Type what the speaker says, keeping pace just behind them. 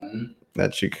button.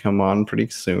 That should come on pretty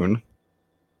soon.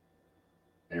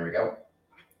 There we go.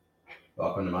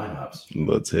 Welcome to Mind Hops.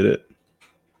 Let's hit it.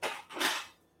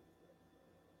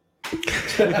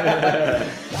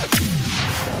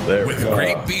 There With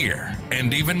great beer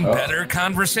and even better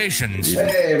conversations.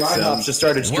 Hey, Mind Hops just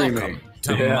started streaming. Welcome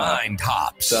to Mind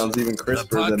Hops. Sounds even The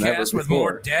crisper than ever podcast with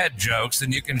more before. dad jokes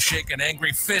than you can shake an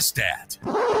angry fist at.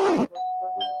 Sweet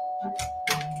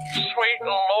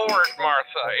Lord,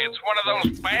 Martha, it's one of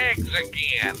those bags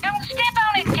again. Don't step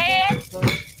on it, Ted.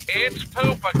 It's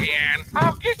poop again.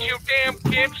 I'll get you damn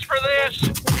kids for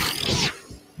this.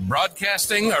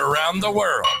 Broadcasting around the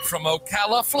world from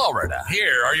Ocala, Florida.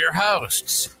 Here are your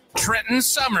hosts, Trenton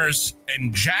Summers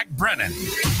and Jack Brennan.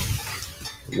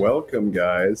 Welcome,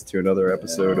 guys, to another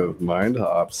episode of Mind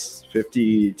Hops.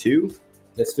 52?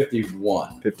 It's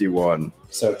 51. 51.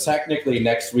 So technically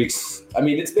next week's, I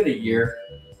mean, it's been a year.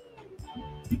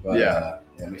 But, Yeah.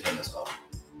 Let me turn this off.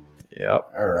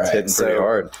 Yep. All right. It's hitting pretty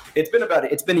hard.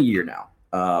 It's been a year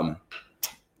now.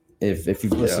 If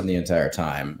you've listened the entire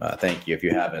time, thank you. If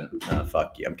you haven't,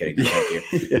 fuck you. I'm kidding.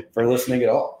 Thank you for listening at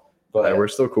all. But We're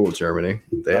still cool with Germany.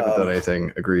 They haven't done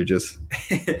anything egregious.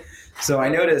 So I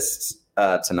noticed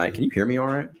tonight. Can you hear me all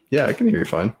right? Yeah, I can hear you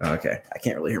fine. Okay. I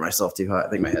can't really hear myself too hot. I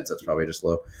think my headset's probably just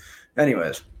low.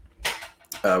 Anyways,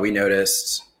 we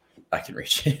noticed. I can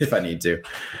reach it if I need to.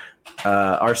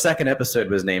 Our second episode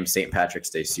was named St. Patrick's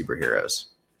Day Superheroes.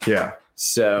 Yeah.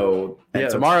 So Yeah,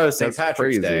 tomorrow's St. that's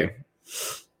Patrick's crazy. Day.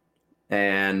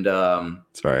 And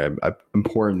Sorry, I'm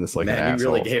pouring this like an man, you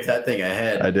asshole. really gave that thing a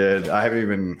head. I did. I haven't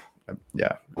even.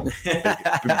 Yeah.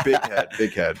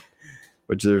 Big head.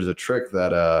 Which there's a trick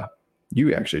that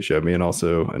you actually showed me, and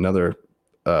also another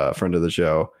friend of the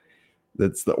show.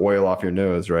 That's the oil off your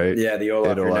nose, right? Yeah, the oil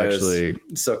off your It'll nose, actually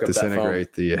soak up that foam.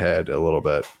 disintegrate the head a little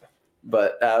bit.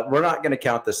 But we're not going to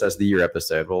count this as the year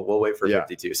episode. We'll wait for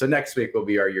 52. So next week will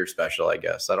be our year special, I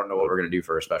guess. I don't know what we're going to do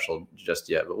for a special just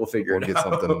yet, but we'll figure We'll it get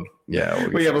out. something. Yeah, we'll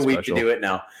get We have a something week special. to do it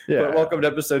now. Yeah. But welcome to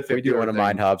episode We do 51 of our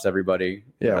Mind thing. Hops, everybody.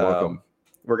 Yeah, welcome.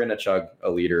 We're going to chug a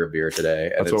liter of beer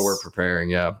today. And That's what we're preparing.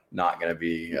 Yeah, not going to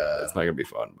be. it's not gonna be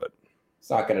fun, but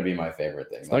It's not going to be my favorite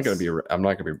thing. it's not gonna be. I'm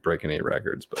not gonna be breaking any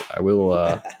records, but I will.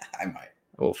 I might.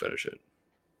 I will finish it.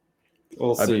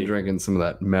 We'll I've see. been drinking some of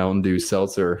that Mountain Dew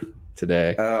seltzer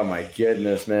today. Oh my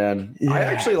goodness, man! Yeah. I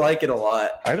actually like it a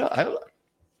lot. I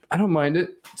don't mind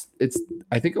it. It's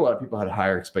I think a lot of people had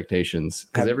higher expectations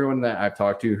because everyone that I've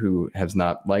talked to who has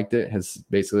not liked it has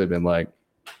basically been like,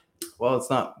 well, it's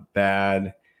not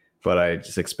bad, but I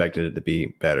just expected it to be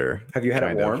better. Have you had it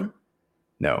kind of. warm?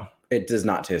 No. It does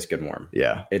not taste good warm.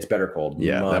 Yeah. It's better cold.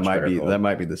 Yeah. Much better cold. That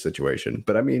might be the situation.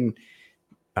 But I mean,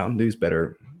 Mountain Dew's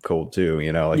better cold too,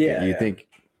 you know, like you think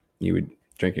you would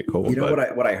drink it cold. You know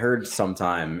but what I heard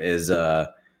sometime is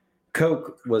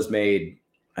Coke was made,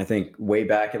 I think, way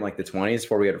back in like the 20s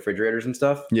before we had refrigerators and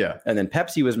stuff. yeah. And then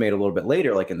Pepsi was made a little bit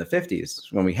later, like in the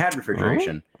 50s when we had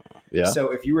refrigeration. Yeah.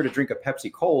 So if you were to drink a Pepsi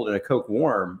cold and a Coke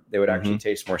warm, they would actually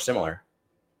taste more similar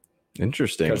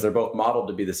Interesting. because they're both modeled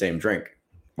to be the same drink.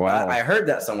 Wow. I heard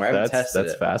that somewhere. I haven't that's tested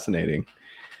it. fascinating.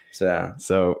 So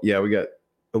So yeah, we got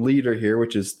a liter here,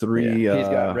 which is three Yeah, he's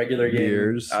got regular Ying.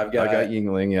 beers. I I got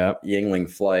Yingling, yeah. Yingling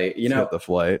Flight. You Let's know, get the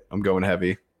flight. I'm going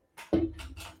heavy.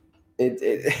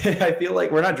 I feel like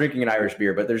we're not drinking an Irish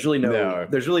beer, but there's really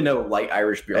no light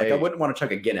Irish beer. Like Hey, I wouldn't want to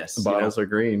chug a Guinness. The you know? bottles are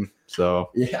green. So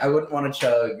Yeah, I wouldn't want to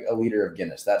chug a liter of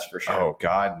Guinness. That's for sure. oh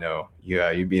god, no. Yeah,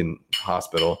 you'd be in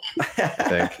hospital, I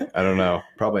think. I don't know.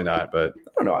 Probably not, but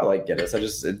I don't know. I like Guinness. I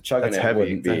just chugging that's it heavy.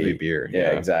 wouldn't It's heavy be. beer.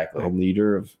 Yeah, exactly. A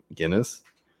liter of Guinness.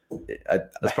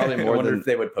 That's probably I more wonder than- if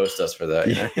they would post us for that.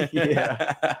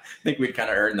 Yeah. I think we'd kind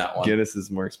of earn that one. Guinness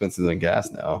is more expensive than gas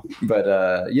now. But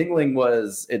Yingling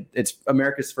was it's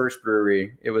America's first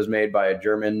brewery. It was made by a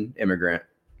German immigrant.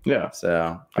 Yeah.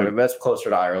 So I mean, that's closer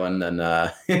to Ireland than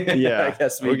Yeah. I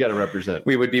guess we got to represent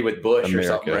we would be with Bush America. or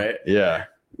something, right? Yeah.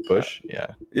 Bush.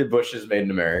 Yeah. Bush is made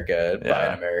in America by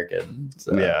Yeah. an American.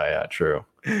 So Yeah. True.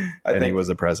 I And he think. was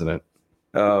a president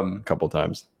a couple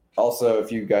times. Also,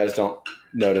 if you guys don't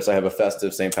notice, I have a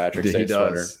festive St. Patrick's Day He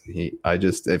sweater. does. I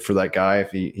just for that guy,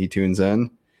 if he tunes in,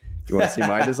 if you want to see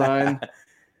my design,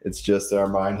 it's just our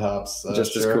Mind Hops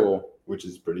Just as shirt, cool. which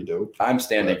is pretty dope. I'm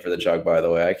standing for the chug, by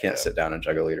the way. I can't sit down and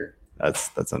chug a liter.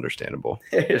 That's understandable.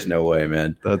 There's no way,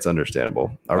 man. That's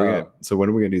understandable. Are we gonna, so when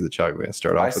are we gonna do the chug? We gonna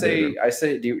start off. I with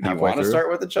say, it, do you halfway want to through? start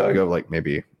with the or chug? go like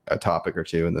maybe a topic or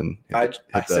two, and then I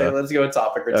say let's go a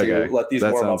topic or two. Okay, Let these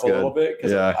that warm up sounds a good. little bit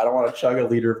because Yeah. I don't want to chug a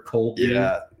liter of cold beer.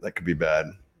 yeah, that could be bad.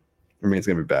 I mean, it's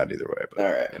gonna be bad either way. But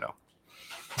All right. you know,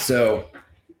 So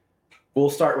we'll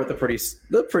start with the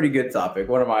pretty good topic.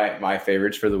 One of my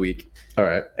favorites for the week. all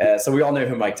right. So we all know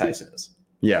who Mike Tyson is.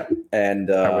 Yeah,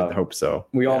 And I would hope so.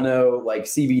 we all know like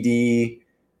CBD,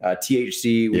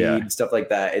 THC, weed, stuff like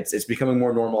that. It's becoming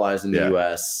more normalized in the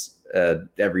U.S.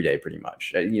 Every day, pretty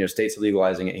much. States are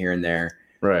legalizing it here and there.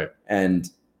 Right. And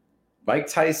Mike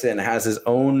Tyson has his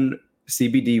own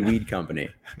CBD weed company,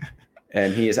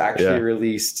 and he has actually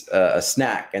released a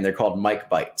snack, and they're called Mike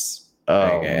Bites.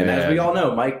 Oh, and as we all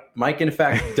know, Mike in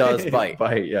fact does bite.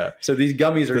 Yeah. So these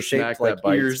gummies are The shaped snack like that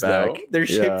bites ears, back. though. They're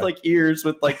shaped like ears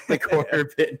with like the corner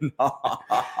bitten off.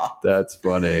 That's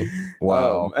funny.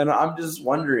 Wow. And I'm just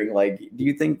wondering, like, do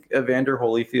you think Evander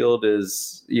Holyfield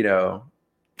is,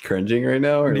 Cringing right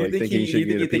now, or do you like think thinking he should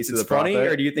get a piece of the funny,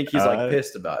 profit? or do you think he's like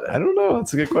pissed about it? I don't know.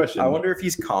 That's a good question. I wonder if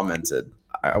he's commented.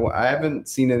 I haven't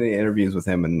seen any interviews with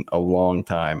him in a long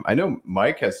time. I know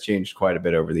Mike has changed quite a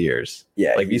bit over the years.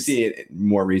 Yeah, like you see it in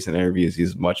more recent interviews,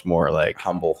 he's much more like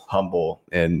humble,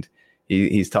 and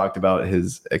he's talked about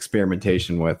his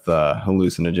experimentation with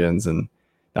hallucinogens, and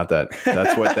not that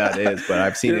that's what that is, but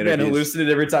I've seen it. Been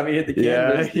hallucinated every time he hit the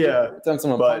canvas. Yeah. Every time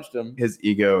someone But punched him. His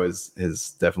ego is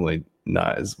definitely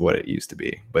not as what it used to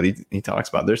be. But he talks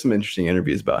about, there's some interesting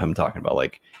interviews about him talking about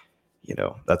like,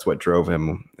 that's what drove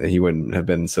him. He wouldn't have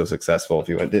been so successful if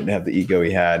he didn't have the ego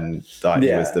he had and thought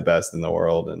he was the best in the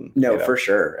world. And for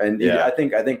sure. And I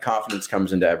think confidence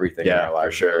comes into everything in our life.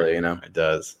 For sure, really, it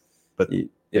does. But if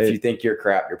you think you're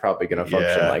crap, you're probably going to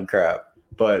function like crap.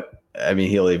 But I mean,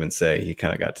 he'll even say he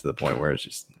kind of got to the point where it's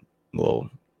just a little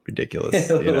ridiculous.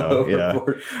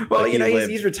 Well, like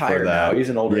he's retired now. He's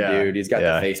an older dude. He's got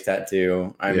the face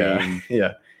tattoo. I mean,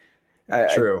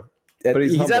 true. But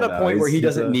he's at a point where he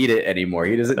doesn't need it anymore.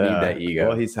 He doesn't need that ego.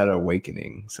 Well, he's had an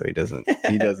awakening, so he doesn't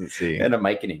see and a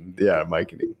mikening. Yeah,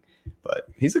 mikening. But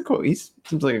he seems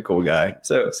like a cool guy.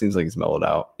 So it seems like he's mellowed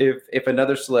out. If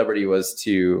another celebrity was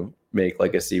to make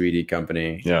like a CBD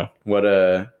company, what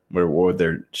would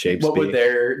their shapes what be? Would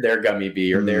their gummy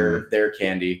be, or their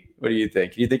candy? What do you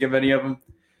think? Can you think of any of them?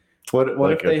 What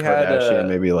like if they Kardashian, had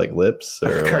maybe like lips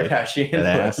or Kardashian an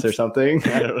ass or something?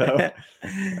 I don't know.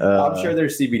 I'm sure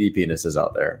there's CBD penises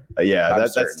out there.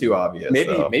 That's too obvious.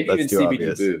 Maybe that's even CBD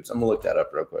obvious. boobs. I'm gonna look that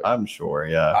up real quick. I'm sure.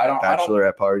 Yeah.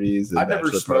 Bachelorette parties. I've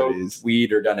never smoked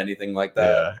weed or done anything like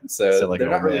that. Yeah. So like they're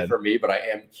not really for me, but I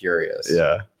am curious.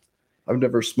 Yeah. I've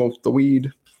never smoked the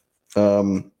weed. I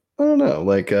don't know.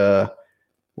 Like,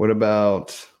 what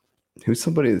about who's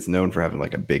somebody that's known for having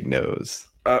like a big nose?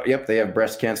 Yep, they have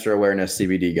breast cancer awareness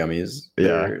CBD gummies.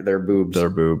 They're boobs.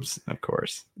 They're boobs, of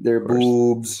course. They're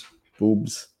boobs.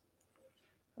 Boobs.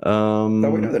 No,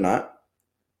 wait, no, they're not.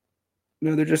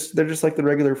 No, they're just like the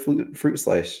regular fruit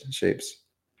slice shapes.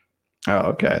 Oh,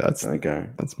 okay.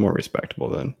 That's more respectable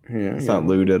then. Yeah, it's not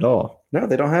lewd at all. No,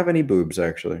 they don't have any boobs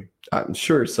actually. I'm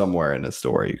sure somewhere in a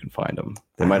store you can find them.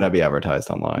 They might not be advertised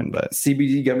online, but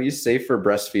CBD gummies safe for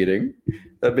breastfeeding.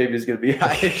 That baby's gonna be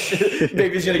high.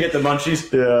 Baby's gonna get the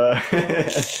munchies. Yeah,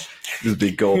 just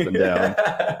be gulping down.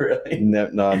 Really,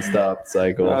 nonstop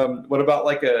cycle. What about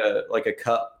like a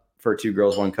cup for 2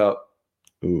 girls, 1 cup?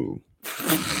 Ooh,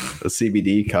 a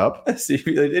CBD cup. It's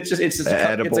just an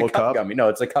edible cup gummy. No,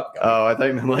 it's a cup gummy. Oh, I thought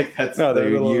you meant like that's no, they're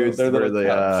used for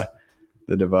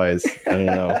the device. I don't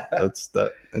know. That's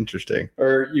interesting.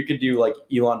 Or you could do like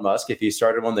Elon Musk. If he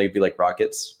started one, they'd be like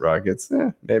rockets. Rockets,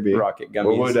 maybe. Rocket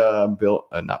gummies. What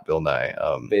would not Bill Nye?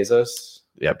 Bezos.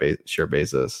 Yeah,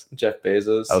 Bezos. Jeff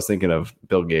Bezos. I was thinking of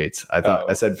Bill Gates. I thought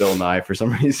I said Bill Nye for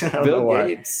some reason. Bill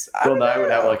Gates. Bill Nye would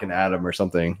have like an atom or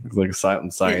something, like a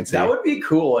science. That would be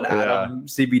cool. An atom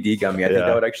CBD gummy. I think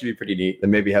that would actually be pretty neat.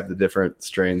 And maybe have the different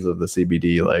strains of the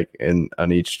CBD like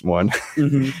on each one,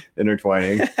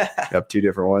 intertwining. Have 2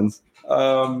 different ones.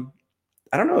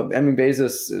 I don't know. I mean,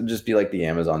 Bezos would just be like the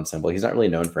Amazon symbol. He's not really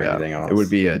known for anything else. It would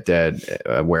be a dead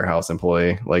warehouse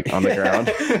employee, like on the ground.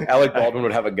 Alec Baldwin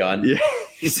would have a gun. Yeah.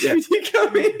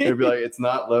 It'd be like, it's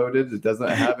not loaded. It doesn't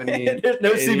have any. There's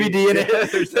no CBD in it.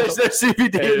 There's no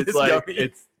CBD in this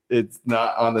gummy. It's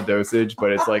not on the dosage,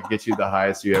 but it's like gets you the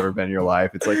highest you've ever been in your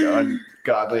life. It's like an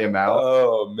ungodly amount.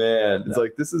 Oh man. It's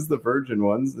like, this is the virgin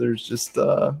ones. There's just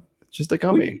a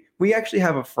gummy. We actually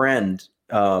have a friend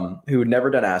who had never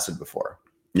done acid before.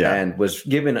 Yeah. And was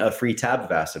given a free tab of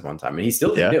acid one time. And he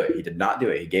still didn't do it. He did not do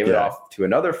it. He gave it off to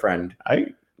another friend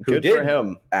who did for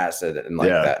him. Acid and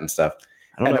that and stuff.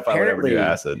 I don't know if I would ever do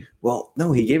acid. Well,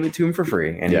 no, he gave it to him for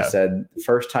free. And he said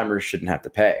first timers shouldn't have to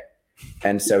pay.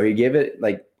 And so he gave it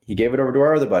over to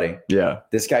our other buddy. Yeah.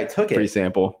 This guy took it. Free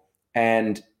sample.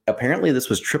 And apparently this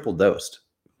was triple dosed.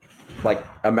 Like,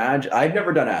 imagine, I've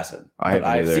never done acid, but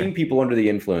I've seen people under the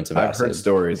influence of acid. I've heard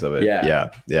stories of it. Yeah.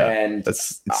 And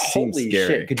holy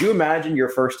shit. Could you imagine your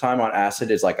first time on acid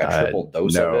is like a triple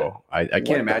dose of it? I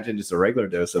can't imagine just a regular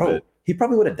dose of it. he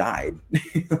probably would have died.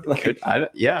 Like, I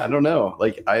don't know.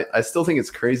 Like, I still think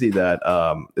it's crazy that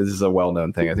this is a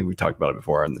well-known thing. I think we talked about it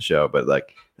before on the show, but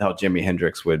like how Jimi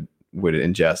Hendrix would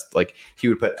ingest, like he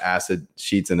would put acid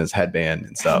sheets in his headband and I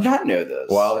did stuff. not know this.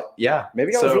 Well, yeah,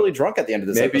 maybe I was really drunk at the end of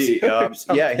this maybe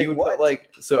episode. yeah, he would put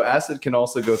like, so acid can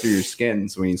also go through your skin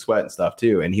when you sweat and stuff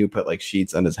too, and he would put like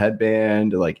sheets on his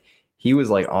headband. Like he was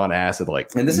like on acid, like,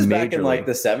 and this is back in majorly. like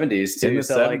the 70s too. In the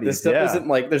So like this 70s, stuff yeah. isn't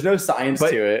like there's no science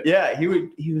But, to it. yeah,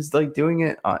 he was like doing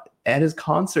it at his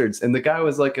concerts, and the guy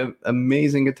was like an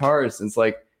amazing guitarist. And it's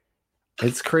like,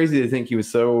 it's crazy to think he was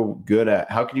so good at.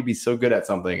 How could you be so good at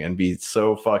something and be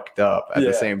so fucked up at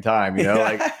the same time? You know,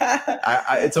 like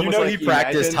it's almost like he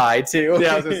practiced imagine- high too.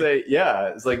 Yeah, I was gonna say, yeah.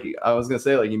 It's like I was gonna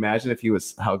say, like, imagine if he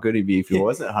was how good he'd be if he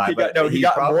wasn't high. He got- but no, he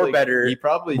got probably, more better- He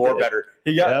probably more did. better.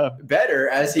 He got better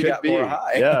as he Could got be. more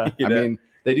high. Yeah, You I know? mean,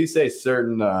 they do say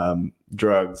certain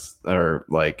drugs are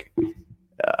like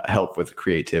help with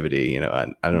creativity. You know,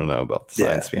 I don't know about the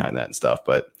science behind that and stuff,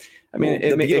 but I mean,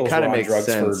 Well, the it Beatles kind were of on makes drugs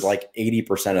sense. for like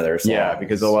 80% of their songs. Yeah,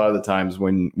 because a lot of the times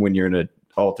when you're in an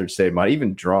altered state of mind,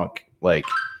 even drunk, like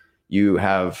you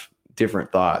have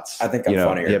different thoughts. I think I'm you know,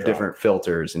 funnier you have drunk. different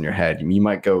filters in your head. You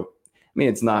might go. I mean,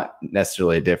 it's not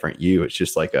necessarily a different you. It's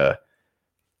just like I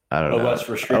don't A know, less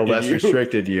restricted a less you.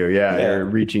 restricted you. Yeah, Yeah. you're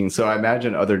reaching. So I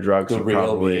imagine other drugs The would real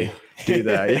probably me. do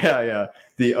that. Yeah.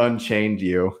 The Unchained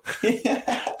you,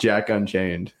 Jack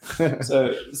Unchained.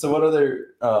 So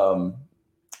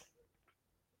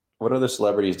what other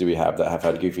celebrities do we have that have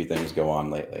had goofy things go on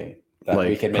lately? That we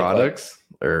Like can make, products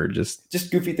or just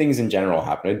just goofy things in general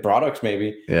happen. Products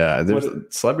maybe. yeah. There's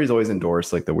What- celebrities always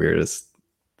endorse like the weirdest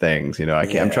things. You know, I'm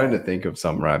Yeah. trying to think of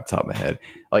some right off the top of my head.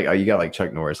 Like you got like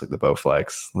Chuck Norris, like the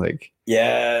Bowflex. Like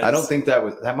Yeah. I don't think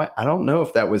I don't know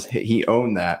if that was he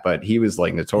owned that, but he was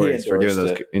like notorious for doing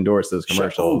endorsed those endorse those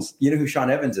commercials. You know who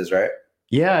Sean Evans is, right?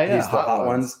 Yeah, He's the hot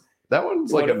ones. That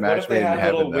one's like a match made in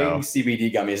heaven, little though. wing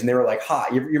CBD gummies and they were like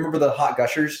hot? You remember the hot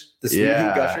gushers? The sweet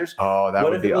gushers? Oh, that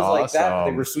What would if be it was awesome. like that?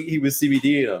 They were sweet. He was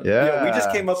CBD in them. Yeah. we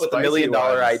just came up with Spicy $1 million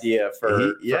ones. idea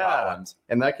for Yeah. hot ones.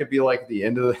 And that could be like the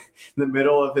end of the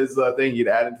middle of his thing. You'd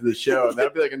add into the show, and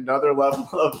that'd be like another level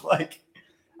of like.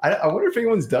 I wonder if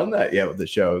anyone's done that yet with the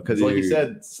show because, like you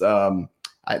Dude. said,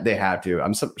 they have to.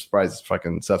 I'm so surprised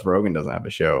fucking Seth Rogen doesn't have a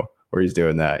show where he's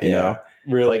doing that. You know,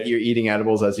 really. like you're eating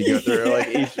edibles as you go through.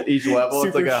 Like each level,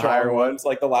 it's like a higher one. It's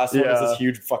like the last one is Yeah. this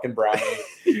huge fucking brownie,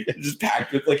 just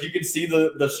packed with like you can see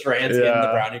the strands in the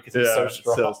brownie because it's so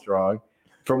strong. So strong.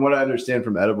 From what I understand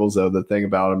from edibles, though, the thing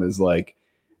about them is like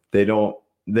they don't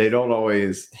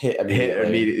always Hit hit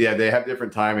immediately. Yeah, they have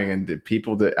different timing and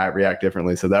people that react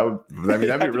differently. So that'd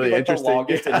be really interesting. The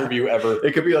longest Yeah. interview ever.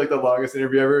 It could be like the longest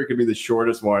interview ever. It could be the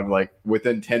shortest one. Like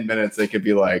within 10 minutes, they could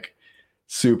be like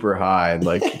super high and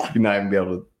like you're not even be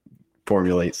able to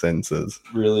formulate sentences.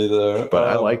 Really though. But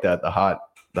I like that the hot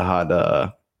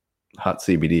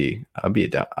CBD. I'll be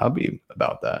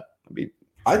about that. I'll be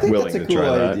I think willing that's a to cool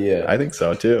try that. idea. I think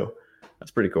so too.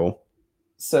 That's pretty cool.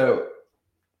 So,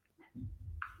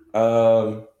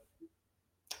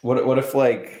 what if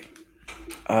like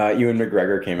Ewan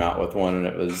McGregor came out with one and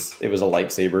it was a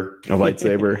lightsaber? A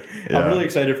lightsaber. Yeah. I'm really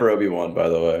excited for Obi-Wan, by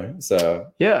the way. So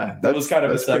Yeah, that was kind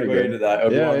of a that's pretty segue good. into that.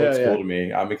 Obi-Wan Yeah, looks yeah, cool yeah. to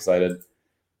me. I'm excited.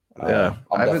 Yeah,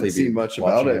 I'll I haven't definitely be seen much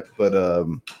about watching it, but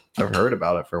I've heard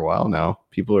about it for a while now.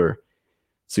 People are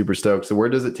super stoked. So where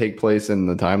does it take place in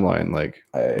the timeline? Like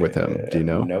with him? Do you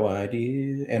know? No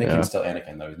idea. Anakin's Yeah. still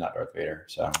Anakin though. He's not Darth Vader.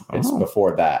 So it's Oh.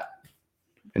 before that.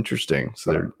 Interesting.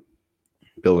 So they're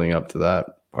building up to that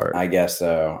part. I guess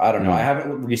so. I don't know. Hmm. I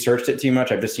haven't researched it too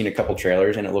much. I've just seen a couple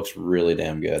trailers and it looks really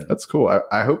damn good. That's cool.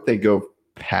 I hope they go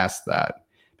past that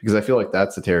because I feel like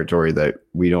that's a territory that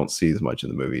we don't see as much in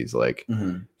the movies. Like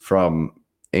from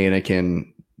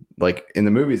Anakin, like in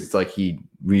the movies, it's like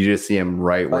we just see him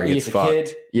right where he he's gets a fucked.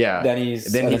 kid, Yeah. then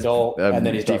he's an adult, and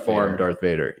then he's deformed Darth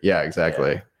Vader. Yeah,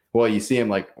 exactly. Yeah. Well, you see him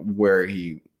like where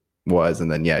he was,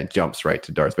 and then it jumps right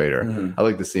to Darth Vader. Mhm. I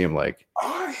like to see him like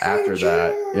I hate after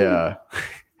that. you. Yeah.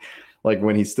 Like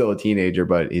when he's still a teenager,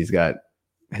 but he's got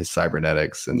his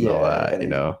cybernetics and all Yeah, that, and you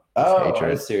know. Oh,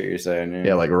 hatred. I see what you're saying.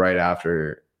 Yeah, like right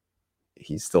after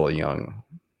he's still a young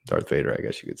Darth Vader, I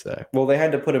guess you could say. Well, they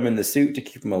had to put him in the suit to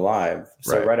keep him alive.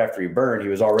 So Right. right after he burned, he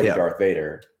was already Yeah. Darth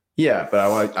Vader. Yeah, but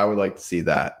I would like to see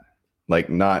that. Like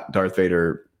not Darth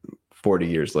Vader 40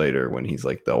 years later when he's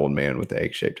like the old man with the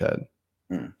egg-shaped head.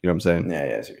 Hmm. You know what I'm saying?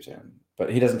 Yeah, I see what you're saying.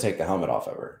 But he doesn't take the helmet off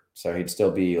ever. So he'd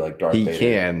still be like Darth He Vader.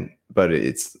 can, but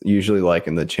it's usually like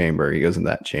in the chamber. He goes in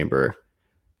that chamber.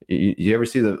 You ever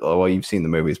see you've seen the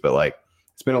movies, but like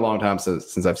it's been a long time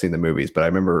since I've seen the movies, but I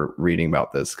remember reading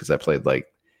about this because I played like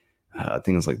I think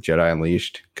it was like Jedi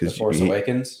Unleashed. The Because Force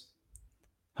Awakens.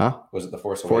 Huh? Was it The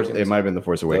Force Awakens? It might have been The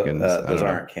Force Awakens. Those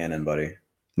aren't canon, buddy.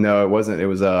 No, it wasn't. It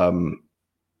wasn't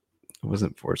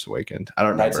Force Awakens. I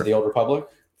don't Knights remember. of the Old Republic?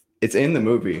 It's in the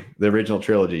movie, the original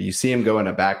trilogy. You see him go in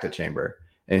a back to chamber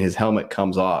and his helmet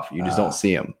comes off. You just don't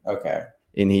see him. Okay.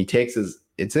 And he takes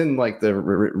it's in like the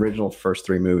original first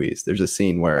 3 movies. There's a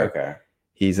scene where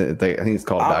he's, I think it's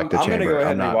called Back to Chamber. I'm going to go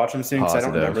ahead and watch them soon because I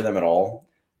don't remember them at all.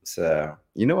 So,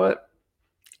 you know what?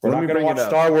 We're not going to watch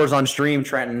Star Wars on stream,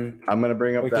 Trenton. I'm going to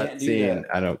bring up that scene.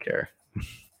 I don't care.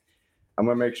 I'm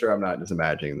going to make sure I'm not just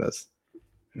imagining this.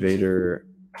 Vader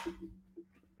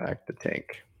Back to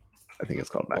Tank. I think it's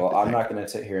called Back to Tank. I'm not going to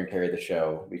sit here and carry the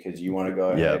show because you want to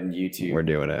go ahead and YouTube. We're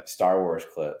doing it. Star Wars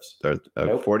clips. There's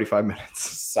 45 minutes.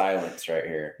 Silence right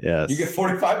here. Yes. You get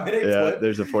 45 minutes. Yeah,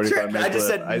 there's a 45 minute I just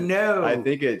said no. I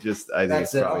think it just. I think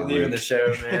That's it. I'm leaving the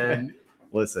show, man.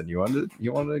 Listen, you want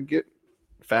to get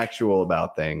factual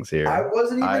about things here. I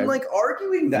wasn't even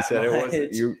arguing that. You said it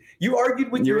wasn't. You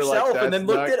argued with yourself and then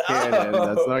looked it up.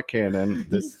 That's not canon.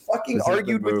 You fucking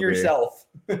argued with yourself.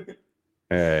 All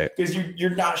right. Because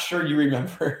you're not sure you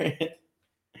remember it.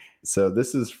 So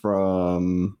this is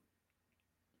from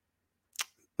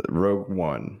Rogue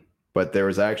One, but there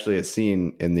was actually a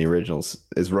scene in the originals.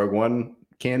 Is Rogue One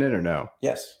canon or no?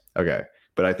 Yes. Okay.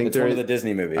 But I think it's one of the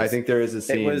Disney movies. I think there is a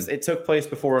scene. It took place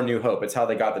before A New Hope. It's how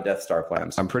they got the Death Star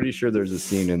plans. I'm pretty sure there's a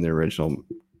scene in the original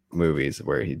movies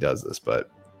where he does this, but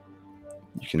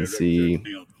you can see.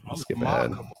 I'll skip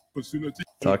ahead.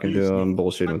 Talking to him,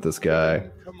 bullshitting with this guy.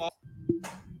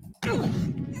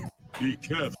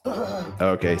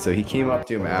 Okay, so he came up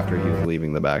to him after he was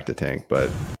leaving the back to tank,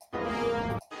 but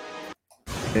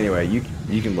anyway, you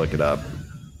can look it up.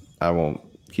 I won't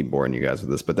keep boring you guys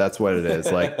with this, but that's what it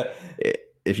is. Like,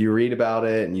 if you read about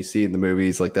it and you see in the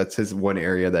movies, like that's his one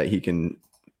area that he can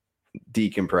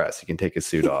decompress. He can take his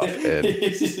suit off, and he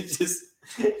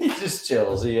just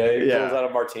chills. He pulls out a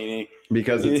martini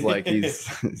because it's like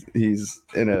he's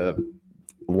in a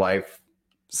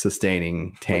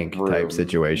life-sustaining tank type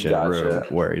situation room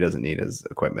where he doesn't need his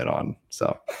equipment on.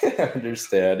 So I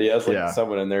understand. He has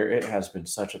someone in there. It has been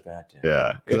such a bad day.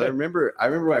 Yeah, because I remember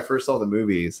when I first saw the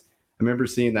movies. I remember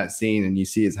seeing that scene and you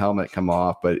see his helmet come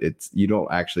off, but you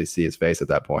don't actually see his face at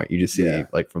that point. You just see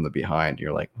like from the behind.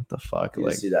 You're like, what the fuck? You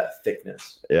see that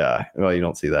thickness. Yeah. Well, you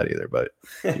don't see that either, but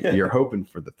you're hoping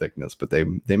for the thickness, but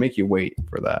they make you wait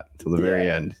for that till the very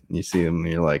end. And you see him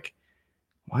and you're like,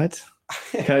 what?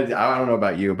 I don't know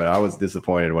about you, but I was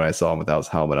disappointed when I saw him without his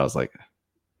helmet. I was like,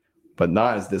 but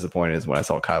not as disappointed as when I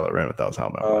saw Kylo Ren without his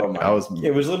helmet.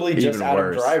 It was literally just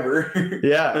Adam Driver.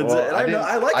 Yeah. Well,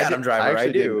 I like Adam Driver. I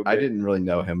do. I didn't really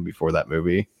know him before that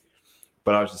movie,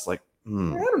 but I was just like,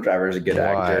 Adam Driver is a good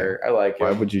actor. I like him.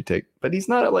 Why would you take? But he's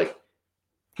not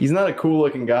a cool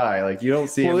looking guy. Like you don't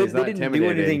see him. He's not they didn't do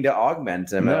anything to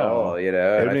augment him at all. You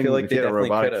know, and I feel like they had a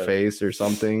robotic could've. face or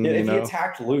something. Yeah, if he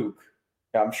attacked Luke.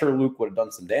 Yeah, I'm sure Luke would have done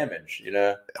some damage, you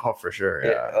know? Oh, for sure,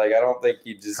 yeah. Like, I don't think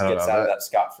he just gets out of that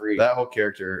scot-free. That whole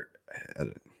character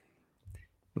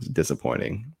was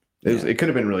disappointing. It could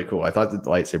have been really cool. I thought the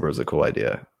lightsaber was a cool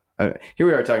idea. Here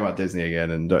we are talking about Disney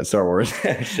again and Star Wars.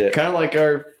 Kind of like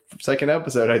our second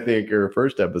episode, I think, or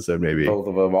first episode, maybe. Both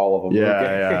of them, all of them.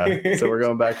 Yeah. So we're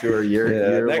going back to our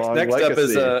year long next legacy. up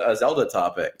is a Zelda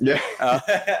topic. Yeah.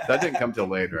 That didn't come till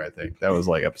later, I think. That was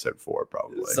like episode 4,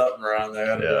 probably. Something around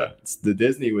there. Yeah. The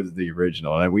Disney was the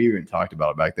original, and we even talked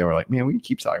about it back then. We're like, man, we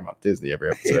keep talking about Disney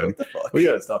every episode. What the fuck? We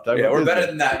gotta stop talking about we're Disney. better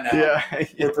than that now. Yeah.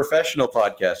 We're professional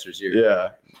podcasters here.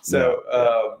 Yeah. So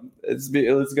let's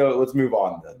move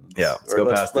on then. Yeah.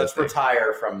 Let's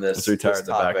retire from this. Let's retire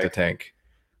the back to tank.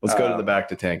 Let's go to the back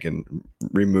to tank and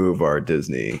remove our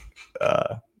Disney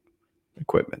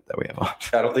equipment that we have on.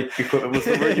 I don't think equipment was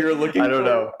the word you were looking for. I don't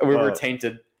know. We were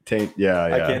tainted. Yeah.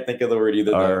 I can't think of the word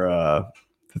either.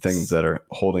 The things that are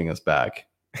holding us back.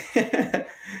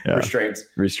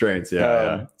 Restraints.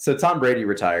 Yeah. So Tom Brady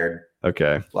retired.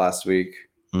 Okay. Last week.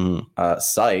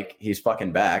 Psych. He's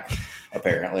fucking back.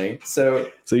 Apparently.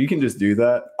 So you can just do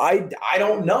that. I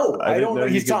don't know. I don't know.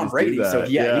 He's Tom Brady, so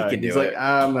he can do it. He's like,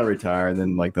 I'm gonna retire, and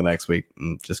then like the next week,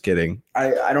 just kidding.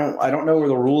 I don't know where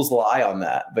the rules lie on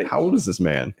that. But how old is this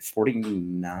man?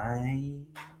 49.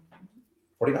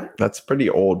 49. That's pretty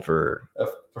old for a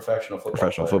professional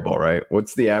football, right?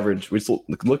 What's the average? We still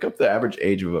look up the average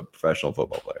age of a professional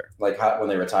football player. Like when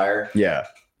they retire. Yeah.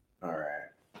 All right.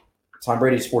 Tom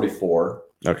Brady's 44.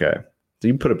 Okay, so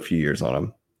you put a few years on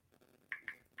him.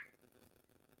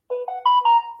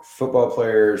 Football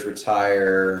players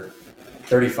retire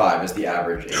 35 is the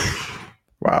average age.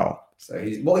 Wow. So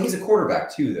he's a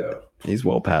quarterback too, though. He's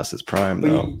well past his prime, but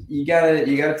though. You gotta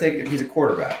take it. He's a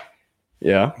quarterback.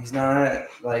 Yeah. He's not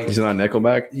like He's not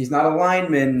Nickelback. he's not a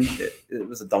lineman. It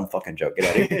was a dumb fucking joke. Get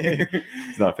out of here.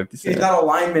 He's not 50 Cent. He's not a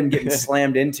lineman getting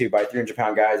slammed into by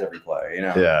 300-pound guys every play. You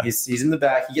know, Yeah. He's in the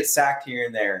back. He gets sacked here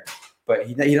and there, but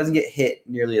he doesn't get hit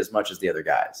nearly as much as the other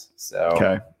guys. So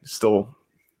Okay. Still.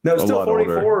 no, A still lot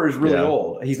 44 is really Yeah.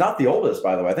 old. He's not the oldest,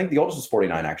 by the way. I think the oldest is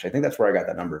 49. Actually, I think that's where I got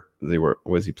that number. What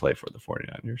does he play for? The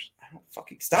 49ers. I don't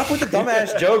fucking stop with the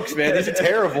dumbass jokes, man. These are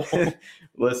terrible.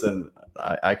 Listen,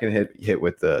 I can hit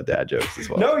with the dad jokes as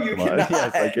well. No, you Come on. cannot.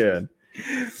 Yes, I can.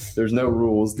 There's no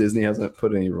rules. Disney hasn't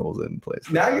put any rules in place.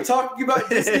 Now you're talking about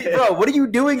Disney, bro. What are you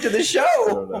doing to the I show?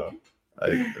 don't know.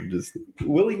 I'm just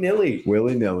Willy nilly.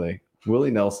 willy nilly.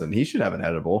 Willie Nelson. He should have an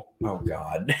edible. Oh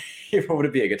God, would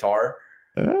it be a guitar?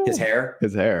 Oh, His hair.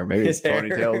 His hair. Maybe His it's hair.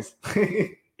 ponytails.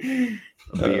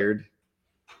 A beard.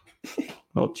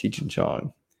 Oh, Cheech and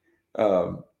Chong.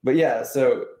 But yeah,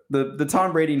 so the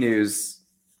Tom Brady news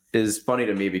is funny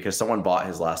to me because someone bought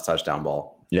his last touchdown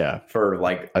ball Yeah. for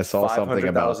like I saw something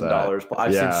about that. $500,000.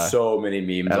 I've Yeah. seen so many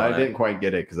memes. And on I didn't quite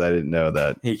get it because I didn't know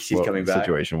that He's what coming the back.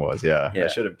 situation was. Yeah. Yeah. I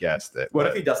should have guessed it. What but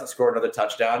if he doesn't score another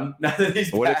touchdown now that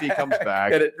he's What if back? he comes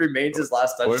back? and it remains his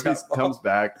last touchdown? What if he comes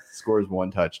back, scores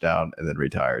one touchdown, and then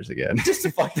retires again? just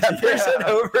to fuck that person Yeah.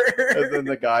 over? And then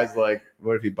the guy's like,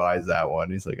 "What if he buys that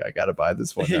one?" He's like, "I gotta buy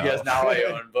this one." He now. goes, now I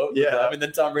own both. Yeah. of them. And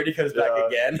then Tom Brady comes back Yeah.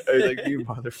 again. He's like, "You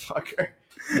motherfucker!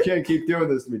 You can't keep doing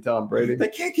this to me, Tom Brady." They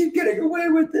can't keep getting away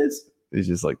with this. He's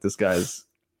just like, "This guy's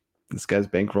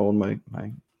bankrolling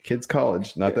my kid's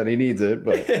college. Not that he needs it,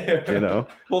 but you know,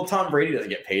 Well, Tom Brady doesn't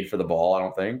get paid for the ball, I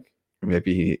don't think.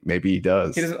 maybe he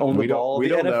does. He doesn't own we the ball. We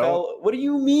The don't NFL, know. what do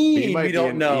you mean? He might We be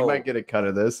don't in- know. He might get a cut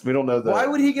of this. We don't know that. Why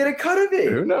would he get a cut of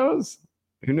it? Who knows?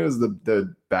 Who knows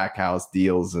the back house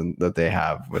deals and that they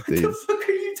have with What these? the fuck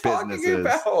are you talking businesses.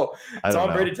 about? I don't Tom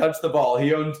know. Brady touched the ball.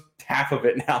 He owns half of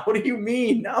it now. What do you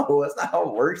mean? No, that's not how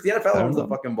it works. The NFL I owns the don't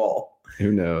know. fucking ball.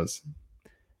 Who knows?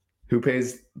 Who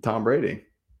pays Tom Brady?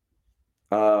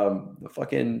 The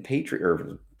fucking Patriot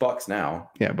or Bucks now.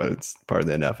 Yeah, but it's part of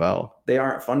the NFL. They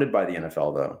aren't funded by the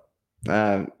NFL though.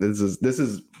 This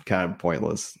is kind of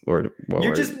pointless. Or what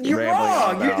You're we're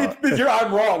wrong. rambling about.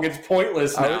 I'm wrong. It's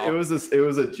pointless now. It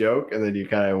was a joke, and then you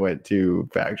kind of went too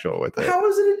factual with it. How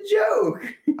is it a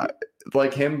joke?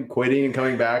 Like him quitting and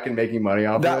coming back and making money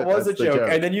off That of it. was a that's the joke.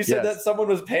 And then you said Yes. that someone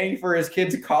was paying for his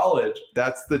kid's college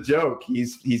That's the joke.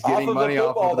 He's off getting of money the off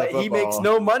football of the that he makes football.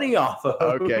 no money off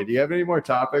of. Okay. Do you have any more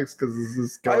topics? Because this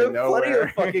is I going have plenty nowhere.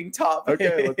 of fucking topics.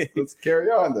 Okay, let's carry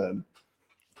on then.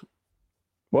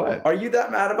 What? Are you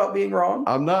that mad about being wrong?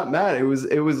 I'm not mad. It was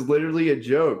literally a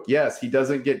joke. Yes, he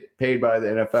doesn't get paid by the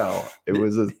NFL. It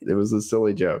was a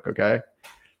silly joke. Okay.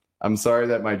 I'm sorry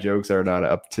that my jokes are not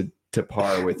up to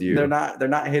par with you. They're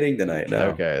not hitting tonight. No.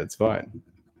 Okay, it's fine.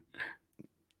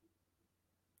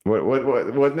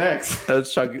 What next?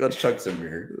 Let's chug some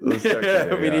beer. Let's chug some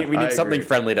beer, we yeah. need I something agree.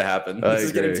 friendly to happen. I This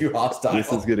is getting agree. too hostile.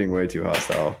 This is getting way too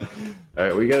hostile. All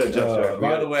right, we gotta adjust.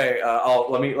 By the way,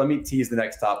 let me tease the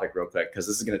next topic real quick because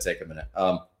this is going to take a minute.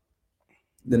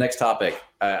 The next topic,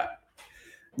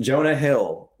 Jonah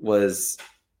Hill was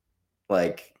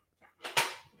like,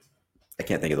 I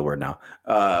can't think of the word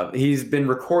now. He's been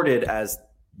recorded as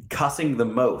cussing the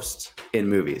most in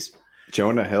movies.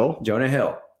 Jonah Hill. Jonah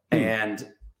Hill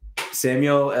and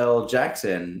Samuel L.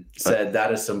 Jackson said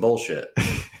that is some bullshit.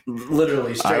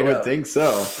 Literally, I straight would up. think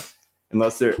so,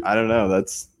 unless they're. I don't know.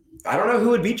 That's I don't know who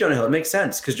would beat Jonah Hill. It makes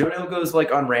sense because Jonah Hill goes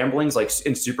like on ramblings, like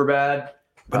in Superbad.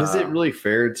 But is it really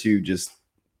fair to just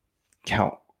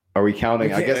count? Are we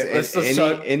counting? I Okay, guess let's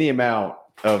chug. any amount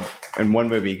of in one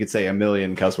movie. You could say 1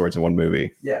 million cuss words in one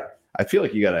movie. Yeah. I feel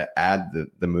like you got to add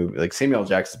the movie. Like Samuel L.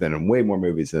 Jackson's been in way more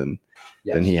movies than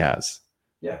he has.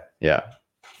 Yeah. Yeah.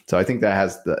 So I think that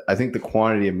has the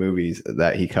quantity of movies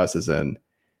that he cusses in.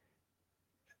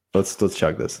 Let's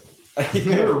chug this.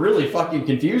 You're really fucking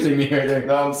confusing me right there.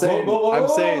 No, I'm saying. I'm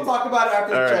saying. We'll talk about it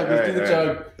after the chug. Let's do the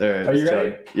chug. All right, Are you let's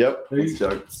ready? chug. Yep. Let's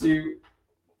chug. 2,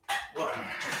 1.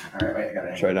 All right, wait, I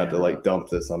gotta Try not to like dump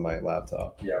this on my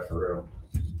laptop. Yeah, for real.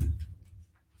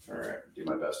 All right, do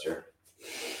my best here.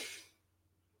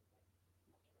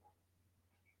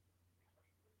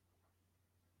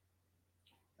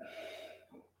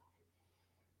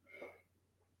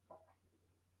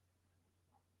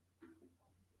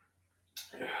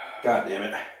 God damn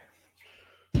it.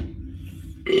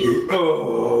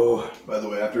 Oh, by the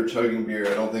way, after chugging beer,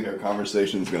 I don't think our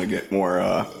conversation is going to get more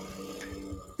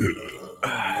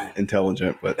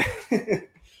intelligent, but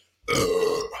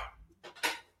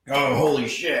Oh, holy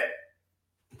shit.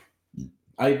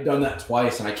 I've done that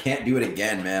twice and I can't do it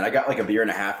again, man. I got like a beer and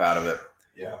a half out of it.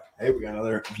 yeah. Hey, we got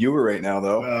another viewer right now,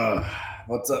 though.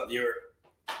 What's up, viewer?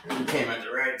 You came at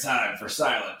the right time for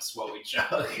silence while we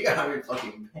chug. I'm in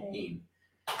fucking pain.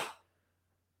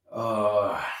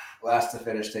 Last to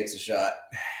finish takes a shot.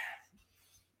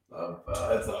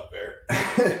 That's not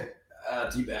fair.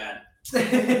 Too bad.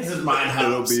 This is mine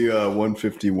house. It'll be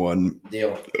 151.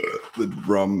 Deal. The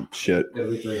rum shit. It'll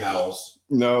be 3 howls.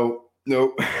 No,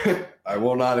 nope. I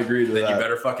will not agree to Then that. you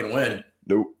better fucking win.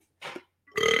 Nope.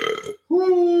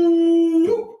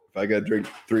 If I gotta drink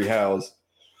 3 howls,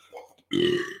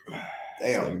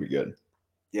 it's gonna be good.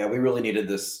 Yeah, we really needed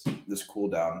this cool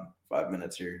down 5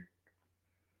 minutes here.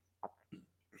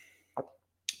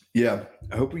 Yeah,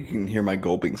 I hope we can hear my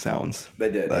gulping sounds. They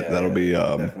did. That'll be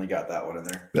definitely got that one in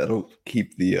there. that'll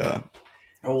keep the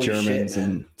Holy Germans shit, man.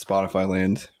 and Spotify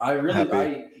land.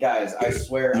 Guys, I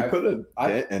swear, You put a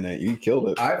dent in it. You killed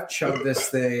it. I've chugged this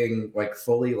thing like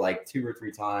fully like 2 or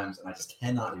 3 times, and I just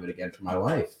cannot do it again for my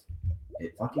life.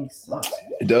 It fucking sucks.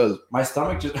 It does. My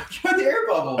stomach just got the air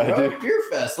bubble, I bro. do. Beer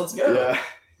fest. Let's go.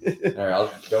 Yeah. All right,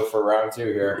 I'll go for round 2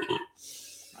 here.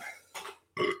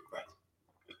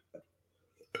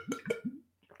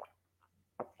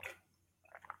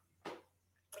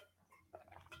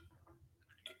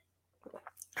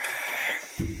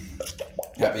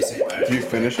 Happy St. Did Patrick's you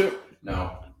finish it?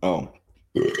 No. Oh,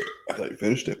 I thought you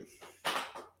finished it.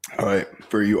 All right,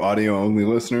 for you audio only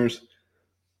listeners,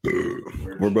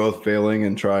 we're both failing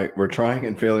and we're trying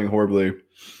and failing horribly,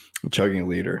 chugging a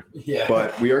liter. Yeah.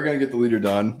 But we are going to get the liter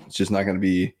done. It's just not going to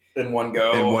be in one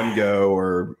go.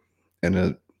 or in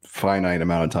a finite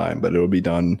amount of time, but it'll be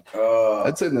done.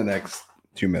 I'd say in the next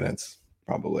 2 minutes,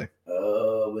 probably.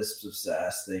 Wisps of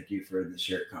Sass, thank you for the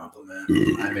shirt compliment.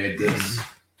 I made this.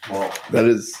 Well, That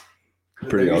is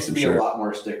pretty there awesome used to be shirt. a lot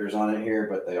more stickers on it here,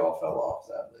 but they all fell off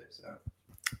sadly. So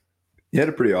You had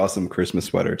a pretty awesome Christmas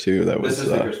sweater too. That was this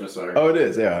is the Christmas sweater. Oh, it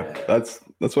is. Yeah, Yeah. that's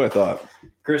what I thought.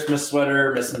 Christmas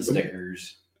sweater, missing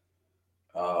stickers.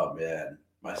 Oh man,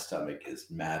 my stomach is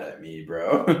mad at me,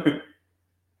 bro.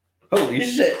 Holy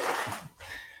shit.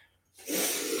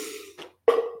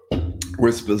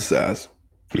 Wisp of Sass.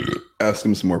 Ask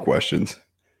him some more questions.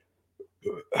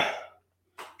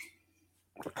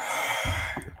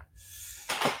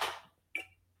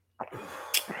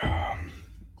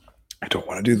 I don't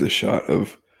want to do the shot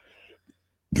of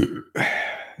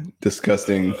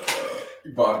disgusting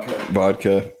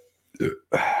vodka.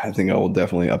 I think I will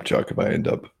definitely upchuck if I end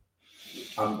up.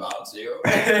 I'm about to.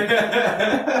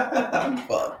 I'm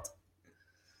fucked.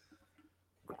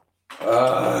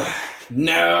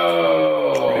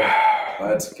 No.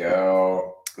 Let's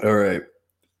go. All right.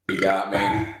 He got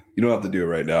me. You don't have to do it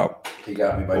right now. He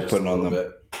got me by We'll just put a it on little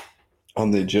them. bit.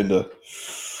 On the agenda.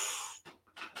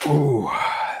 Ooh,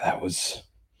 that was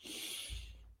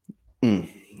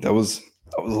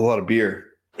a lot of beer.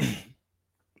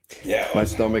 Yeah. My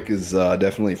stomach is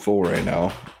definitely full right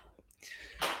now.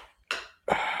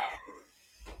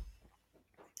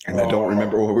 And I don't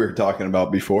remember what we were talking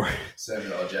about before.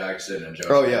 Samuel L. Jackson and Joe.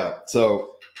 Oh yeah.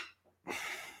 So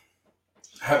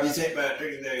Happy St.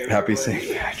 Patrick's Day. happy everybody.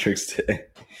 St. Patrick's Day.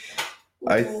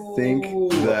 I think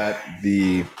that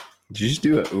did you just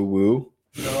do a ooh woo?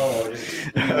 No. Just,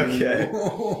 Okay.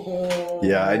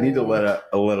 Yeah, I need to let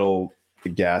a little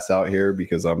gas out here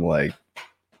because I'm like,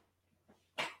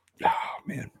 oh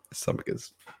man, my stomach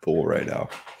is full right now.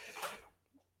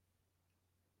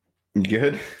 You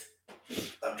good?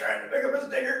 I'm trying to pick up a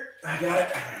sticker. I got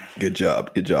it. Good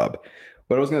job. Good job.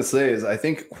 What I was going to say is I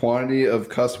think quantity of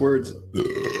cuss words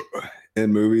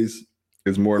in movies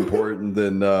is more important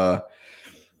than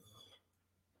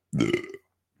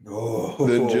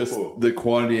just the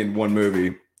quantity in one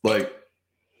movie. Like,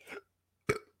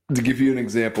 to give you an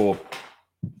example,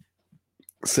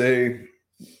 say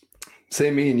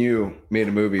me and you made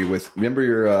a movie with, remember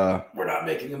your We're not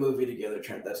making a movie together,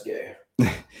 Trent. That's gay.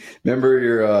 remember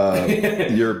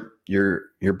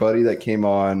your buddy that came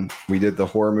on, we did the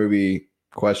horror movie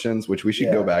questions, which we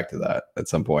should go back to that at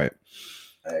some point.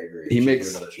 I agree. He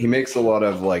makes a lot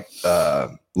of like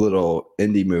little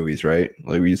indie movies, right?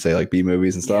 Like we say like B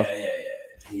movies and stuff. Yeah.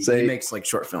 He Say- makes like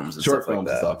short films and Short stuff films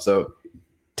like and that. stuff. So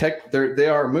they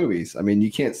are movies. I mean,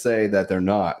 you can't say that they're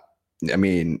not. I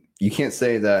mean, you can't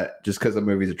say that just because a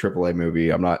movie's a AAA movie,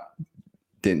 I'm not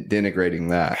denigrating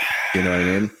that. You know what I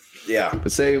mean? Yeah.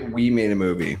 But say we made a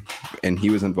movie and he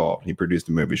was involved. He produced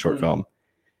a movie, short film.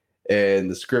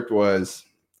 And the script was,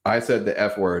 I said the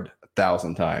F word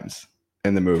 1,000 times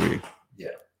in the movie. Yeah.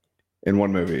 In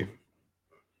one movie.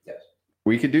 Yes.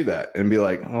 We could do that and be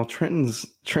like, oh,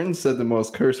 Trenton said the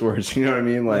most curse words. You know what I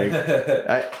mean? Like,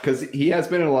 because he has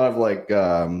been in a lot of like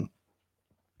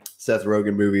Seth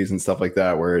Rogen movies and stuff like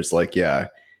that, where it's like, yeah,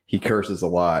 he curses a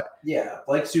lot. Yeah,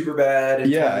 like Superbad. And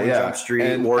Yeah, 21 yeah. Jump Street,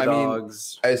 And, War I mean,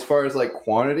 Dogs. As far as like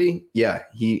quantity, yeah,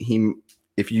 he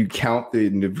if you count the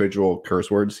individual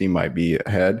curse words, he might be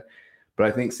ahead. But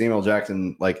I think Samuel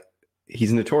Jackson, like,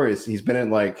 he's notorious. He's been in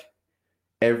like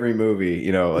every movie,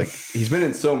 you know, like he's been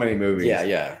in so many movies.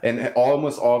 Yeah. And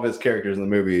almost all of his characters in the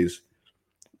movies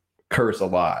curse a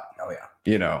lot. Oh yeah.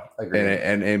 You know, Agreed.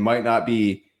 and it might not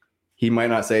be, he might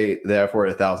not say the F word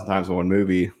 1,000 times in one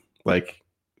movie, like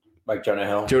Jonah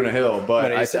Hill. Jonah Hill,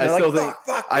 but I still think,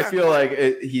 fuck, I feel like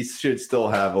he should still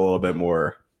have a little bit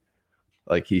more,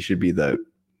 like he should be the,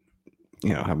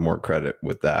 you know, have more credit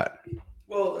with that.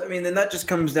 Well, I mean, then that just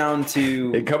comes down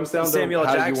to It comes down Samuel to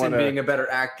how Jackson you wanna, being a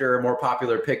better actor, a more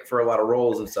popular pick for a lot of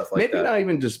roles and stuff like maybe that. not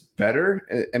even just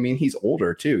better. I mean, he's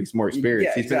older too. He's more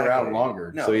experienced. Yeah, He's been around exactly.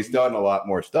 longer, No, so he's done a lot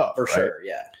more stuff. For right? sure,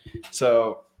 yeah.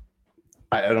 So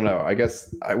I don't know. I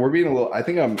guess we're being a little. I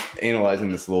think I'm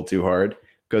analyzing this a little too hard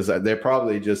because they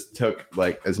probably just took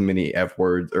like as many F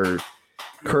words or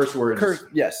curse words. Cuss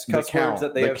The words count,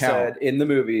 that they the have count. said in the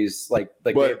movies, like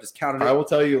But they have just counted it. I will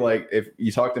tell you, like, if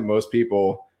you talk to most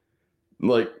people,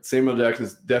 like Samuel Jackson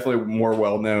is definitely more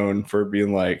well known for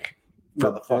being like,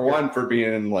 for Motherfucker. one, for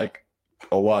being in like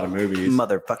a lot of movies.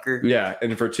 Motherfucker. Yeah,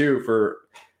 and for two, for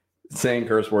saying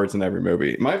curse words in every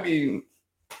movie. It might be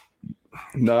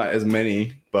not as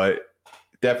many, but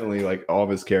definitely like all of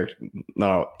his characters.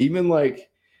 No, even like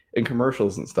in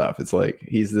commercials and stuff, it's like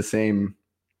he's the same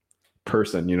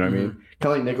person. You know what I mean?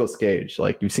 Kind of like Nicolas Cage.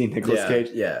 Like you've seen Nicolas Cage.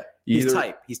 Yeah.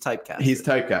 Either- He's typecast. He's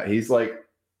typecast. He's like,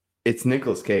 it's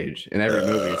Nicolas Cage in every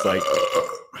movie. It's like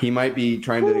he might be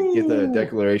trying to get the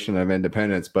Declaration of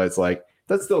Independence, but it's like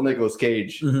that's still Nicolas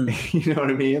Cage. Mhm. You know what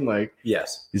I mean? Like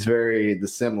Yes. he's very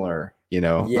dissimilar. You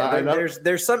know? Yeah.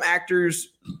 There's some actors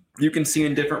you can see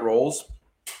in different roles,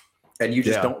 and you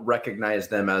just Yeah. don't recognize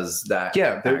them as that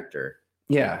Yeah, they're- actor.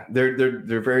 Yeah, they're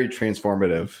very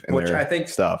transformative in Which their I think-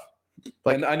 stuff.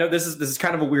 Like- And I know this is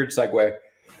kind of a weird segue.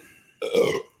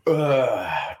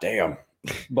 Damn.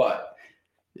 But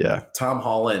Yeah, Tom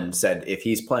Holland said if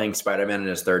he's playing Spider-Man in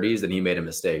his 30s, then he made a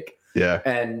mistake. yeah,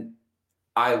 And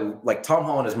I like Tom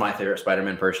Holland is my favorite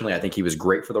Spider-Man personally. I think he was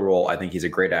great for the role. I think he's a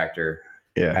great actor.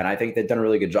 yeah. And I think they've done a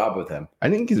really good job with him. I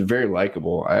think he's very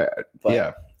likable. But,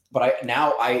 Yeah, But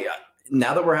now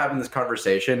that we're having this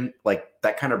conversation, like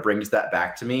that kind of brings that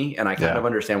back to me. And I kind Yeah. of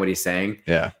understand what he's saying.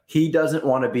 yeah, He doesn't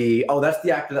want to be, oh, that's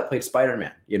the actor that played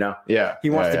Spider-Man, you know? yeah. He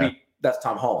wants yeah, to be, that's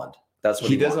Tom Holland. That's what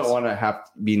He he doesn't wants. want to have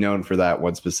to be known for that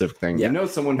one specific thing. Yeah. You know,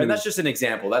 someone who And that's just an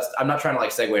example. I'm not trying to like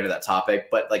segue into that topic,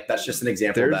 but like that's just an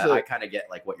example There's that a- I kind of get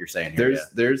like what you're saying here.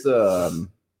 there's a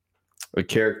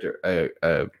character,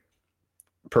 a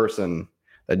person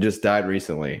that just died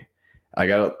recently. I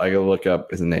gotta look up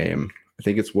his name. I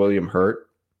think it's William Hurt.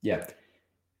 Yeah.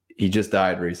 He just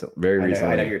died very I know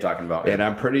recently. who you're talking about. And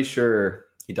I'm pretty sure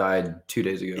He died 2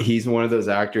 days ago. he's one of those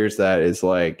actors that is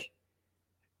like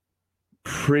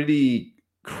pretty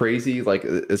crazy, like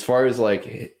as far as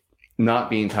like not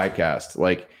being typecast.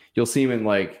 Like you'll see him in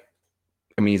like,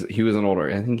 I mean, he was an older.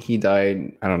 I think he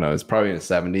died. I don't know. It's probably in his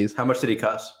 70s. How much did he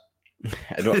cuss?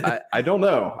 I don't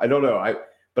know.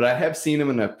 But I have seen him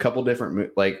in a couple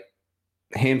different like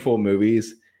handful of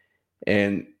movies,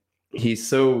 and he's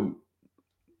so,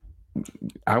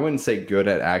 I wouldn't say good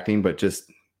at acting, but just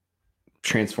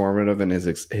transformative in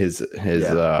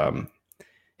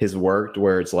his work,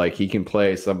 where it's like he can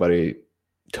play somebody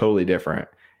totally different.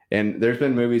 And there's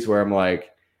been movies where I'm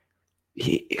like,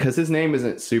 because his name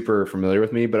isn't super familiar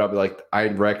with me, but I'll be like,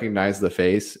 I'd recognize the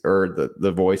face or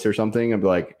the voice or something. I'd be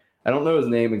like, I don't know his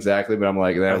name exactly, but I'm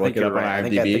like, then I look it up on I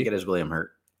IMDb. think it is William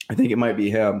Hurt. I think it might be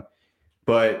him,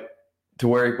 but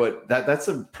that's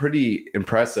a pretty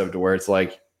impressive to where it's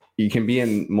like you can be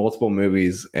in multiple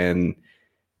movies and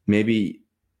maybe,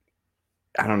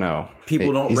 I don't know,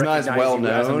 People don't he's not as recognize well you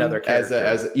as known another character.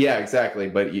 as yeah, exactly.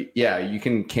 But you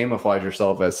can camouflage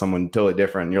yourself as someone totally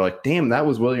different. And you're like, damn, that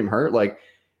was William Hurt. Like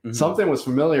Mhm. something was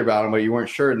familiar about him, but you weren't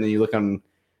sure. And then you look on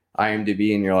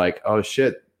IMDb and you're like, oh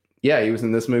shit. Yeah, he was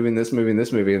in this movie, and this movie, and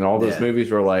this movie, and all those Yeah. movies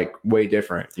were like way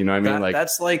different. You know what I mean? Like,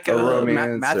 that's like a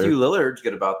romance Matthew Lillard's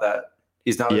good about that.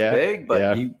 He's not Yeah, as big, but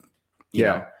yeah. you yeah.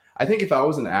 know. I think if I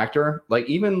was an actor, like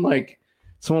even like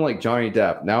someone like Johnny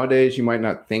Depp, nowadays you might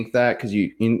not think that because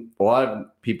a lot of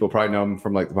people probably know him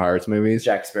from like the Pirates movies.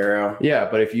 Jack Sparrow. Yeah,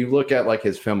 but if you look at like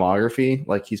his filmography,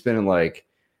 like he's been in like,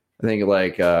 I think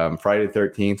like Friday the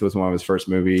 13th was one of his first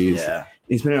movies. Yeah.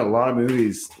 He's been in a lot of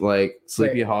movies like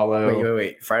Sleepy Hollow.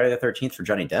 Wait. Friday the 13th for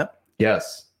Johnny Depp?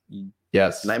 Yes.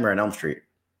 Yes. Nightmare on Elm Street.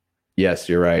 Yes,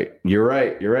 you're right. You're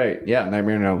right. Yeah,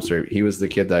 Nightmare on Elm Street. He was the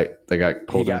kid that got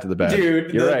pulled into the bed.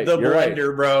 Dude, you're right. The You're blender,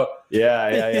 right. bro.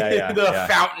 Yeah. The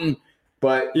fountain.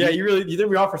 But Yeah, you threw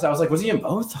me off for a second. I was like, was he in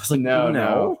both? I was like, no. He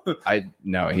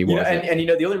You know, wasn't. and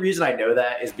the only reason I know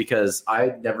that is because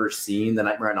I'd never seen the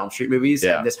Nightmare on Elm Street movies.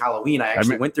 Yeah. And this Halloween, I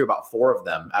actually went through about 4 of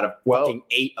them out of fucking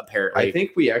 8, apparently. I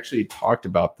think we actually talked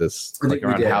about this I like think we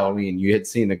around did. Halloween. You'd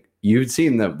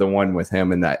seen the one with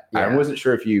him, and that I Yeah. wasn't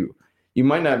sure if you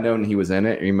might not have known he was in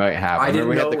it, or you might have. I didn't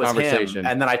we know had it the was conversation. him.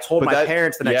 And then I told But my that-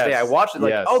 parents the next day. I yes, watched it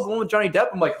like, yes. oh, the one with Johnny Depp.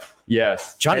 I'm like,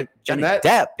 Yes, Johnny And that-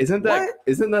 Depp. Isn't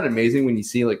that amazing when you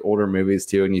see like older movies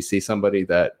too, and you see somebody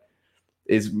that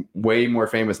is way more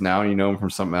famous now, and you know them from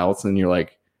something else, and you're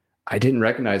like, I didn't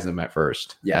recognize them at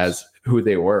first Yes. as who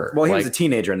they were. Well, he like, was a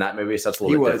teenager in that movie, so that's a he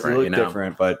little bit was different. a little you know?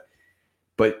 different, but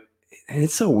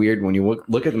it's so weird when you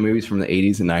look at the movies from the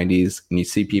 80s and 90s, and you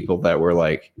see people that were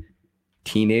like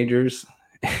teenagers,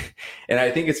 and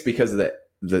I think it's because of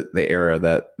the era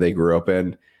that they grew up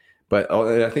in. But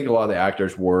I think a lot of the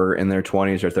actors were in their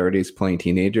 20s or 30s playing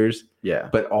teenagers. Yeah.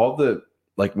 But all the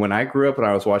like when I grew up and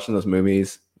I was watching those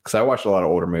movies, because I watched a lot of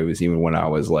older movies even when I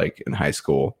was like in high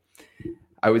school,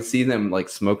 I would see them like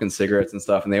smoking cigarettes and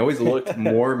stuff, and they always looked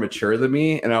more mature than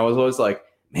me. And I was always like,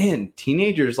 man,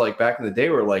 teenagers like back in the day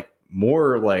were like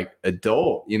more like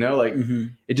adult, you know, like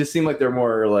it just seemed like they're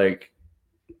more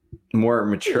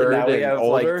mature Now we and have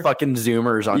older. like fucking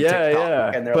Zoomers on Yeah, TikTok,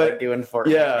 yeah. and they're But- like doing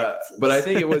Fortnite. Yeah, but I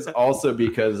think it was also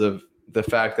because of the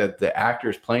fact that the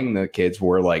actors playing the kids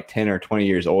were like 10 or 20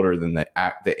 years older than the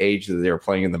age that they were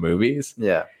playing in the movies.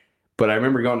 Yeah. But I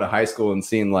remember going to high school and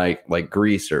seeing like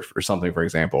Grease or something, for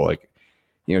example, like,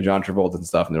 you know, John Travolta and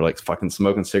stuff, and they're like fucking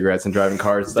smoking cigarettes and driving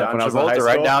cars and stuff. John when I was in high Travolta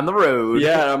right school. down the road.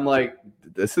 Yeah, and I'm like,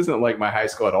 this isn't like my high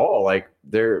school at all. Like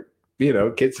they're, you know,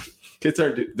 kids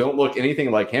don't look anything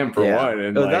like him for Yeah. one.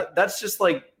 And No, like, that's just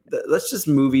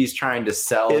movies trying to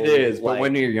sell. it is, but like-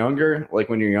 when you're younger,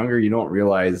 you don't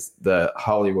realize the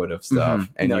Hollywood of stuff, Mhm.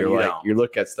 and No, you're you like, don't. you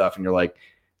look at stuff, and you're like,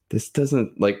 this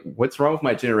doesn't like, what's wrong with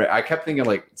my generation? I kept thinking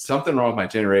like something wrong with my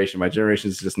generation. My generation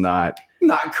is just not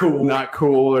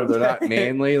cool, or they're not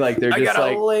manly. Like they're I just got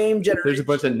like, a lame generation. there's a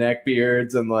bunch of neck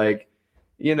beards and like,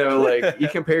 you know, like you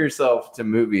compare yourself to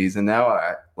movies, and now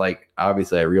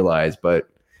obviously I realize, but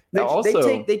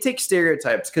They take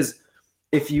stereotypes, because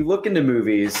if you look into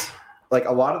movies, like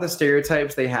a lot of the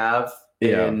stereotypes they have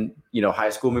Yeah. in, you know, high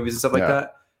school movies and stuff like Yeah.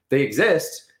 that, they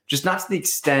exist, just not to the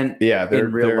extent. yeah, they're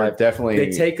in real life, definitely they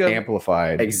take 'em-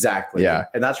 amplified. Exactly. Yeah.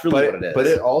 And that's really but what it is. But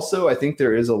it also, I think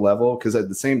there is a level, because at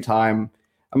the same time,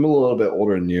 I'm a little bit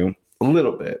older than you, a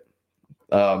little bit,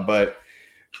 but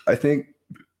I think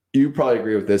you probably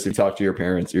agree with this if you talk to your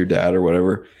parents, your dad, or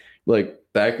whatever. Like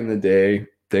back in the day,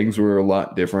 things were a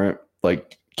lot different.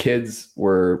 Like kids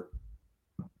were,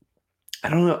 I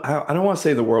don't know, I don't want to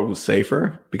say the world was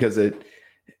safer, because it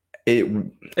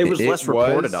was less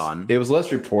reported on. It was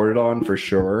less reported on for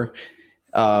sure.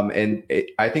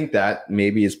 I think that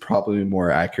maybe is probably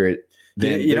more accurate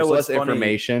than You know there's what's less funny?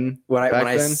 information. when back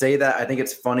I then. say that, I think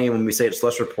it's funny when we say it's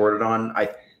less reported on. I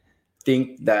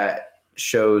think that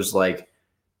shows like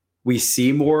we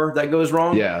see more that goes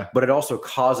wrong. Yeah. But it also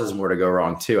causes more to go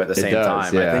wrong too at the It same does,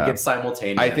 time. I yeah. think it's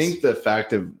simultaneous. I think the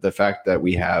fact that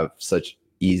we have such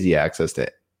easy access to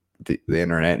the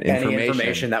internet any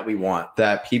information that we want.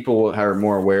 that people are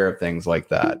more aware of things like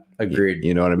that. Agreed.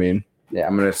 You know what I mean? Yeah,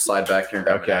 I'm gonna slide back here and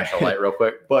grab Okay. a natural light real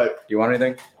quick. But You want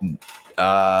anything?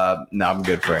 no, I'm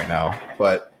good for right now.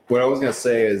 But what I was gonna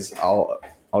say is I'll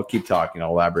keep talking. I'll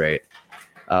elaborate.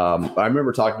 I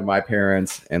remember talking to my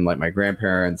parents and like my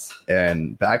grandparents,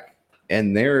 and back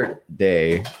in their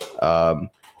day, it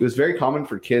was very common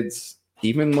for kids,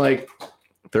 even like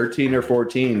 13 or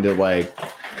 14, to like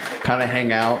kind of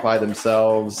hang out by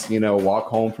themselves, you know, walk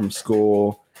home from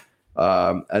school.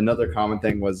 Another common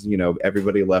thing was, you know,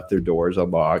 everybody left their doors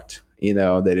unlocked. You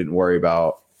know, they didn't worry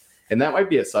about, and that might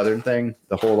be a Southern thing,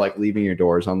 the whole like leaving your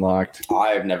doors unlocked.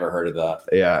 I've never heard of that.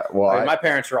 Yeah. Well, my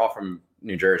parents are all from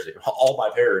New Jersey. All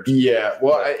my parents. yeah.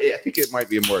 Well, I think it might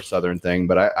be a more Southern thing,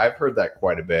 but I've heard that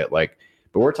quite a bit. Like,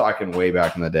 but we're talking way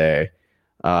back in the day.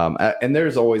 And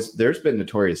there's been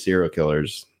notorious serial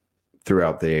killers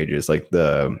throughout the ages. Like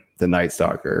the Night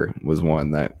Stalker was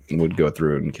one that would go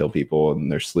through and kill people in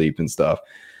their sleep and stuff.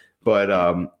 But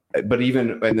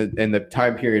even in the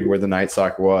time period where the Night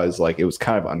Stalker was, like, it was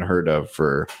kind of unheard of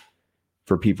for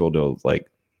people to like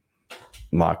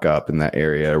lock up in that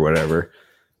area or whatever.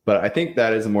 But I think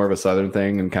that is more of a Southern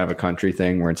thing and kind of a country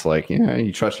thing where it's like, yeah,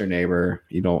 you trust your neighbor.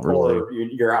 You don't really. Or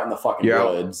you're out in the fucking You're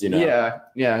out- woods, you know.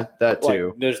 Yeah, that Like,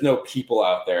 too. there's no people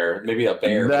out there. Maybe a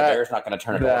bear. But That- the bear's not going to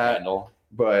turn a door handle.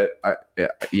 But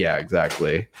yeah,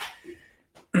 exactly.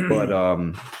 But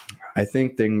I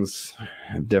think things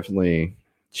have definitely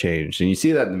changed, and you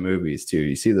see that in the movies too.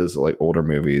 You see those like older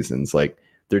movies, and it's like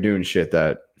they're doing shit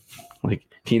that like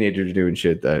teenagers are doing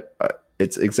shit that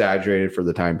it's exaggerated for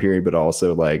the time period, but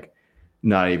also like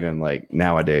not even like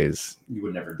nowadays. You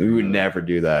would never. We would never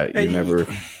do that. You never.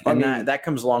 And that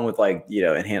comes along with like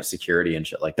enhanced security and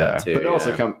shit like that too. But it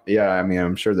also I mean,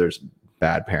 I'm sure there's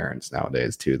bad parents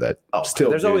nowadays too that still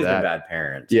there's do always that. been bad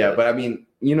parents. Yeah, but I mean,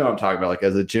 you know what I'm talking about. Like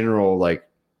as a general, like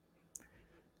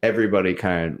everybody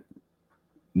kind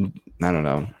of, I don't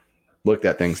know, looked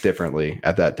at things differently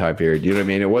at that time period. You know what I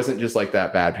mean? It wasn't just like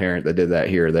that bad parent that did that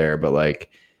here or there, but like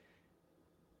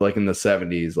in the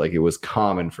 70s, like it was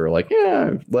common for like,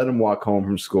 let him walk home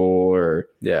from school or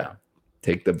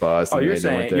take the bus. Oh,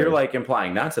 you're like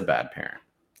implying that's a bad parent.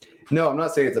 No, I'm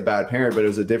not saying it's a bad parent, but it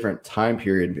was a different time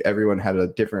period. Everyone had a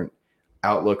different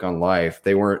outlook on life.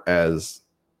 They weren't as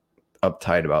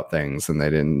uptight about things, and they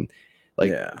didn't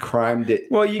crime did.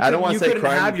 Well, I don't want to say couldn't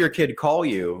have your kid call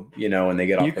you, when they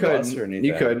get off the bus or anything.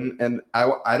 You couldn't, and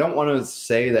I don't want to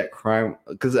say that crime,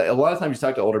 because a lot of times you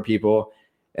talk to older people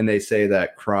and they say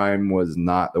that crime was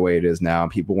not the way it is now.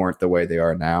 People weren't the way they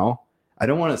are now. I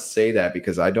don't want to say that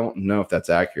because I don't know if that's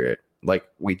accurate. Like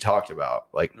we talked about,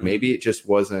 like maybe it just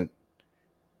wasn't.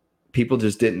 People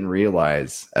just didn't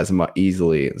realize as much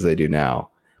easily as they do now.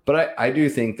 But I do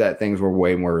think that things were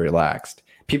way more relaxed.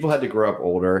 People had to grow up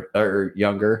older or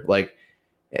younger. Like,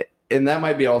 and that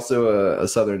might be also a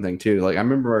Southern thing too. Like I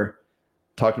remember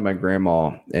talking to my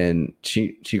grandma, and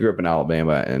she grew up in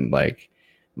Alabama, and like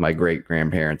my great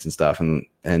grandparents and stuff.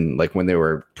 And like when they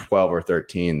were 12 or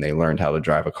 13, they learned how to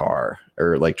drive a car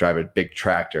or like drive a big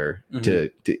tractor to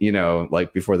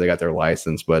like before they got their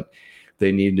license, but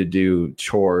they needed to do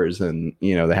chores and,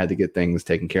 they had to get things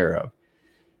taken care of.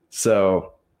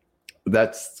 So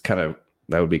that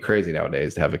would be crazy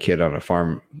nowadays to have a kid on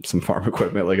some farm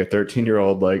equipment, like a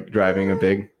 13-year-old, like driving a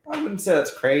big. I wouldn't say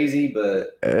that's crazy,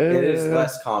 but it is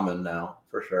less common now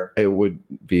for sure. It would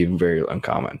be very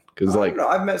uncommon because like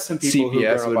I've met some people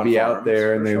CPS would be out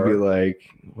there and they'd be like,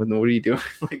 what are you doing?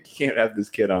 Like, you can't have this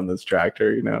kid on this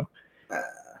tractor,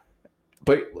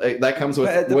 But like, that comes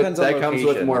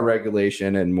with more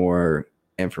regulation and more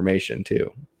information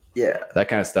too. Yeah, that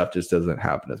kind of stuff just doesn't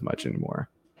happen as much anymore.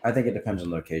 I think it depends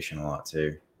on location a lot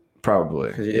too. Probably,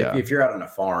 because if you're out on a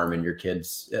farm and your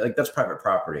kids, like, that's private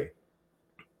property.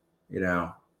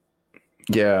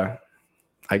 Yeah,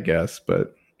 I guess,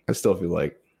 but I still feel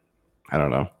like I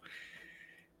don't know.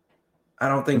 I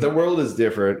don't think the world is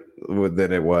different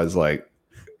than it was like.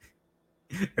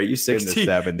 Are you 60? In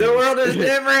the 70s? The world is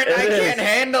different. I can't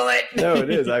handle it. No, it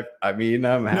is. I mean,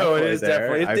 I'm halfway no, it is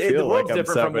there. definitely. The world's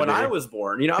different from when I was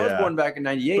born. I was born back in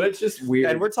 '98. But it's just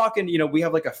weird. And we're talking, we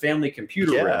have like a family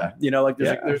computer room. Like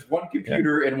there's one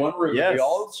computer in one room. Yes. We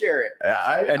all share it.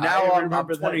 And now I'm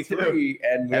 23,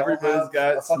 and everybody's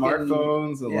got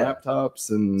smartphones and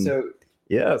laptops, and so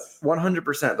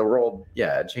 100%. The world,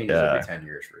 it changes every 10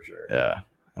 years for sure. Yeah,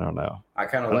 I don't know. I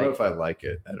don't know if I like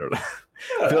it. I don't know.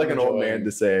 I feel like an old man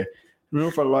to say, I don't know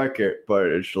if I like it, but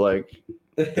it's like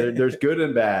there's good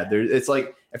and bad. It's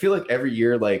like I feel like every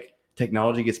year like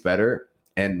technology gets better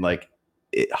and like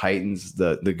it heightens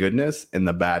the goodness, and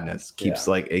the badness keeps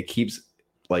keeps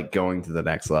going to the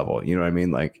next level. You know what I mean?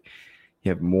 Like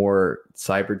you have more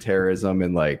cyber terrorism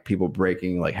and like people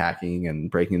hacking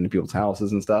and breaking into people's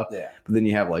houses and stuff. Yeah. But then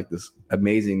you have like this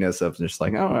amazingness of just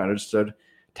like, oh, I just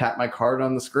tap my card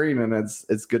on the screen and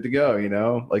it's good to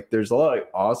go. Like there's a lot of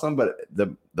awesome, but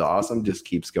the awesome just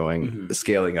keeps going,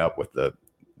 scaling up with the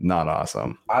not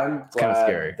awesome. I'm glad kind of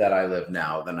scary that I live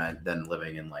now than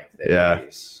living in like the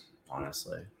 80s,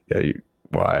 honestly. Yeah,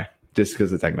 why? Just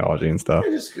because of technology and stuff.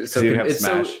 It's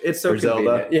so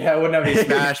Zelda. Yeah, it wouldn't have any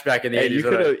Smash back in the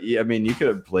 80s. You could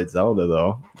have played Zelda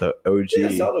though, the OG.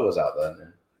 Yeah, Zelda was out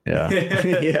then.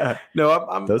 Yeah, yeah.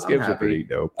 No, those games happy. are pretty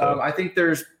dope. I think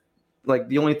there's like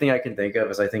the only thing I can think of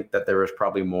is I think that there was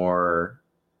probably more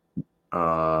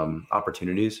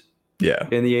opportunities in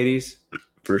the 80s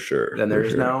for sure than there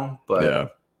is now. But yeah.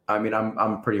 I mean, I'm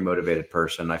a pretty motivated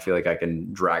person. I feel like I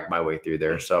can drag my way through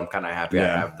there. So I'm kind of happy I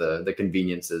have the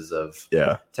conveniences of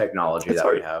technology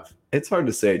we have. It's hard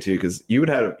to say too, because you would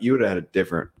have had a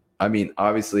different. I mean,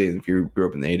 obviously, if you grew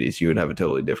up in the 80s, you would have a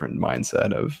totally different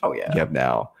mindset of you have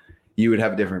now. You would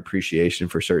have a different appreciation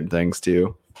for certain things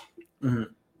too. Mm-hmm.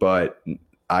 But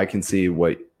I can see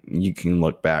what you can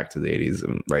look back to the 80s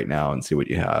and right now and see what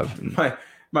you have. And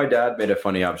my dad made a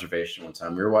funny observation one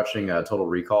time. We were watching Total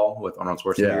Recall with Arnold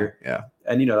Schwarzenegger. Yeah.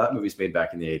 And that movie's made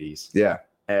back in the 80s. Yeah.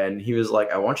 and he was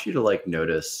like, I want you to like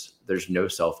notice there's no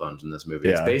cell phones in this movie.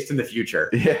 It's Yeah. based in the future.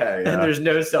 Yeah, And there's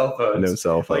no cell phones. no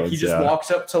cell phones. Like he just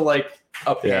walks up to like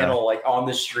a Yeah. panel like on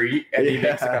the street and he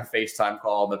makes like a FaceTime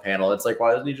call on the panel. It's like,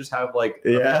 why doesn't he just have like,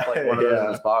 Yeah, like one of those yeah.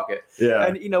 in his pocket? Yeah,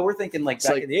 And we're thinking like It's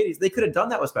back like- in the 80s, they could have done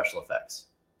that with special effects.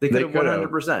 They They could have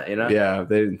could've. 100%, yeah.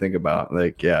 They didn't think about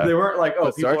They weren't like, oh,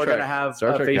 But people Star are going to Trek- have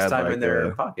Star Trek had, FaceTime like, in their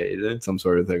the- pocket. some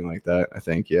sort of thing like that. I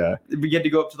think. Yeah, We had to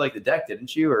go up to like the deck,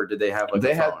 didn't you? Or did they have like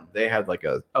they a had phone? like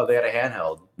a Oh, they had a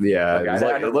handheld. yeah. Okay, it, was I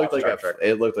like, didn't it looked watch like Star a Trek.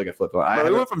 it looked like a flip phone.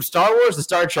 We went from Star Wars to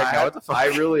Star Trek. Now what the fuck? I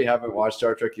really haven't watched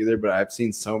Star Trek either, but I've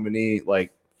seen so many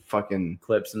like fucking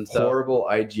clips and stuff. horrible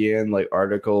IGN like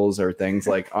articles or things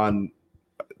like on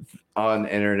the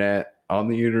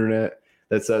internet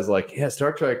that says like, yeah,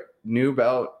 Star Trek knew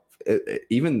about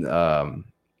even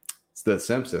the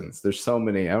Simpsons. There's so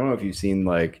many. I don't know if you've seen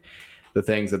like the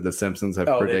things that the Simpsons have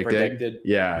Oh, they predicted. predicted.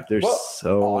 Yeah, there's Well,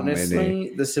 so Honestly, many.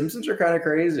 the Simpsons are kind of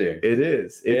crazy. It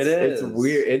is. It's is.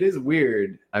 weird. It is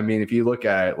weird. I mean, if you look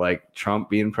at it, like Trump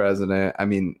being president, I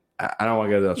mean, I don't want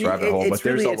to go to this rabbit hole, but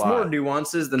there's a it's lot. more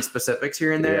nuances than specifics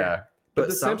here and there. Yeah, But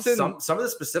the some, Simpsons, some of the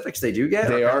specifics they do get,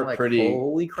 they kinda are like, pretty,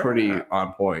 holy crap. pretty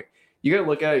on point. You got to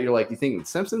look at it. You're like, you think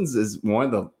Simpsons is one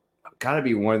of the, got to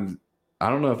be one. Of, I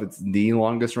don't know if it's the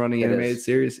longest running It animated is.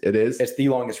 series. It is It's the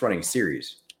longest running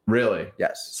series. really.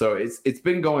 Yes. So it's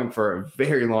been going for a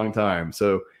very long time.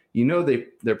 So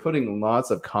they're putting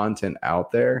lots of content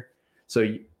out there. So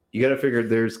you got to figure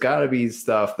there's got to be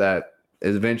stuff that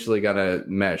is eventually gonna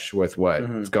mesh with what's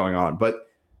Mhm. going on. But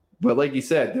like you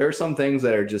said, there are some things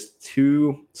that are just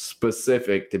too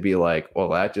specific to be like, well,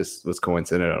 that just was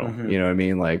coincidental. Mhm. You know what I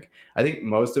mean? Like I think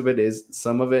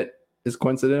some of it is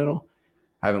coincidental.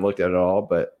 I haven't looked at it all,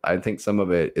 but I think some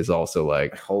of it is also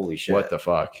like, Holy shit. what the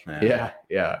fuck? Yeah.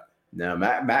 Yeah. No,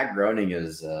 Matt Groening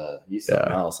is he's something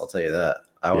Yeah. else. I'll tell you that.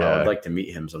 I Yeah. would like to meet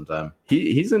him sometime.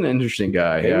 He's an interesting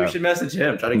guy. Maybe yeah. we should message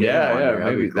him. Try to get him on Yeah, here.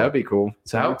 maybe that'd be cool.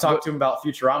 So I'll how talk to him about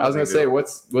Futurama. I was gonna maybe.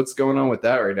 say what's going on with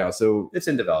that right now. So it's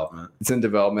in development. it's in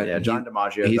development. Yeah, John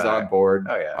DiMaggio. he's on board.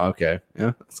 Oh yeah. Okay,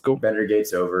 yeah, that's cool. Bender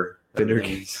Gate's over. Bender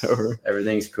Everything's- Gate's over.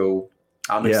 Everything's cool.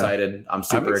 I'm Yeah. excited. I'm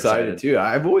super I'm excited too.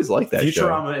 I've always liked that show.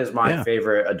 Futurama is my Yeah.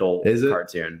 favorite adult Is it?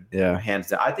 cartoon. Yeah, Hands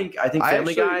down. I think I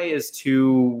Family actually- Guy is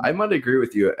too. I might agree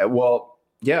with you. Well,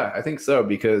 yeah, I think so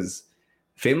because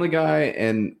Family Guy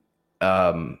and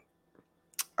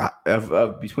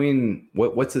between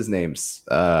what's his name,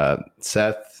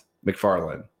 Seth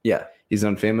MacFarlane. Yeah. He's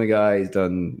done Family Guy. He's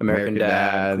done American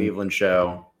Dad, Cleveland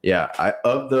Show. Yeah,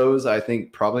 of those, I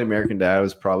think probably American Dad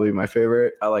was probably my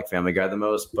favorite. I like Family Guy the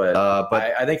most, but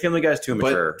But I think Family Guy is too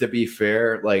mature. But to be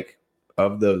fair, like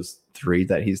of those three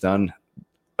that he's done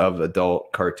of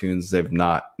adult cartoons,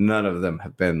 none of them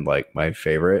have been like my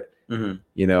favorite. Mhm.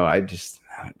 You know, it's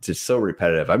just so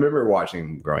repetitive. I remember watching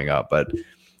them growing up, but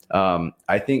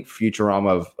I think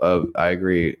Futurama I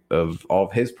agree, of all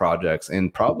of his projects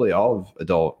and probably all of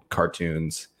adult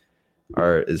cartoons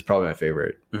is probably my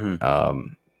favorite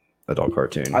Mhm. adult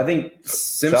cartoon. I think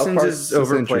South Simpsons Park is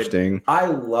overplayed. interesting. I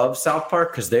love South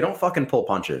Park because they don't fucking pull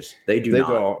punches. They do They not.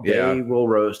 don't, yeah. They will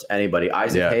roast anybody.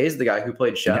 Isaac Yeah. Hayes, the guy who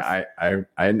played Chef. Yeah,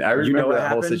 I remember what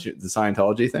that whole happened? the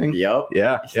Scientology thing. Yep.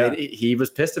 Yeah, yeah. He was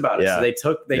pissed about it. Yeah.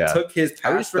 So they Yeah. took his I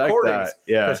past respect recordings that.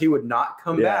 Yeah, because he would not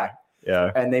come Yeah. back.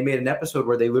 yeah, And they made an episode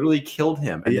where they literally killed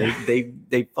him. And Yeah.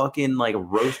 they fucking like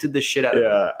roasted the shit out of him.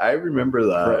 yeah. I remember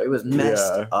that. Bro, it was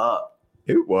messed yeah. up.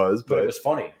 It was, But it but was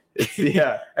funny.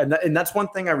 yeah, And that's one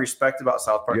thing I respect about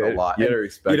South Park a lot. You And gotta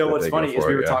respect you know what what's they go funny is for,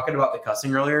 we were yeah. talking about the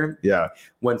cussing earlier. Yeah,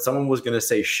 When someone was going to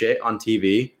say shit on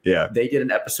TV, yeah, they did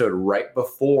an episode right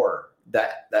before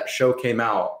that show came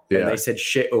out, and Yeah. they said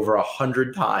shit over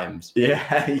 100 times,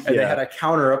 yeah, and they had a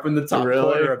counter up in the top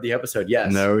Really? corner of the episode.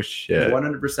 Yes, No shit.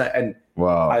 100%. And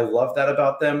Wow. I love that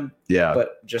about them. Yeah.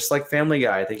 But just like Family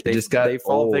Guy, I think It just got they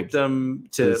fall old. victim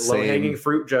to The same- low hanging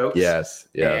fruit jokes. Yes.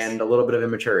 Yes. And a little bit of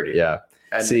immaturity. yeah.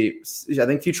 And See, I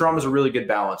think Futurama is a really good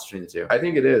balance between the two. I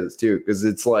think it is too, because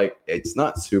it's like it's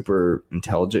not super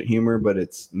intelligent humor, but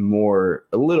it's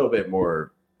a little bit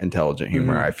more intelligent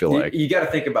humor. Mhm. I feel like you got to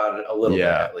think about it a little bit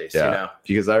Yeah, at least. yeah. You know.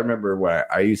 because I remember when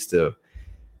I used to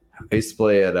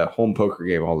play at a home poker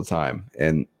game all the time,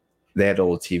 and they had a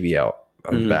little TV out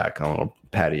on the Mhm. back on a little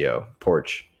patio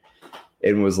porch.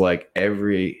 It was like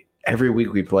every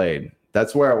week we played.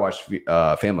 That's where I watched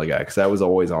Family Guy because that was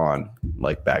always on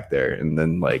like back there. And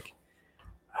then like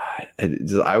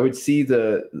I would see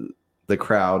the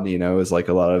crowd, you know, is like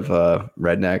a lot of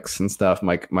rednecks and stuff.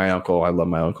 My uncle, I love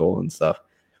my uncle and stuff.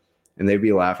 And they'd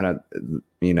be laughing at,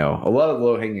 you know, a lot of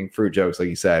low hanging fruit jokes, like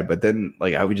you said. But then,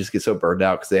 like, I would just get so burned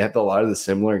out because they had a lot of the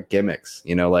similar gimmicks,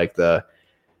 you know, like the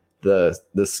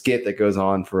the skit that goes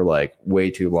on for like way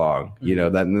too long. You know,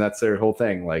 that's their whole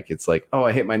thing. Like it's like, oh,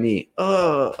 I hit my knee.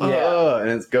 And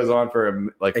it goes on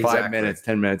for like 5 minutes,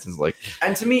 10 minutes. And it's like,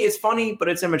 and to me, it's funny, but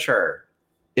it's immature.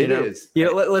 It is. You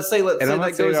know, let's say I'm that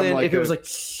not saying goes I'm in. like If it was like,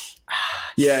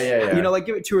 yeah. you know, like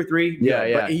give it 2 or 3.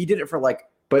 Yeah. But he did it for like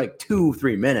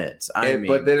 2-3 minutes.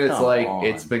 But then it's come like on.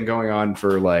 it's been going on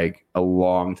for like a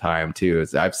long time too.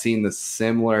 I've seen the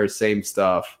same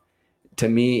stuff. To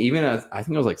me, even as I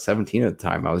think I was like 17 at the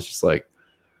time, I was just like,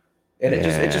 and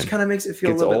it just kind of makes it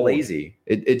feel a little bit lazy.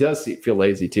 It does feel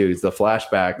lazy too. It's the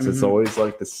flashbacks. It's always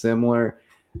like the similar,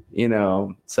 you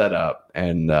know, setup.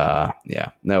 And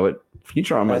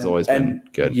Futurama has always been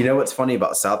good. You know what's funny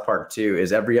about South Park too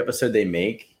is every episode they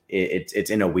make,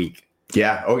 it's in a week.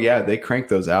 Yeah. Oh yeah. They crank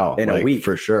those out in a week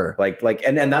for sure.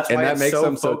 And that's why that it's makes so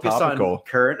them so focused topical. on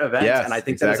current events. Yes, and I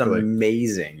think exactly. that is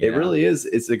amazing. It really is.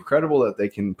 It's incredible that they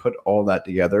can put all that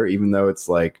together, even though it's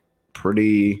like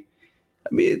pretty. I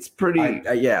mean, it's pretty.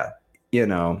 You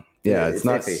know. Yeah. It's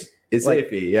not. Iffy. It's like,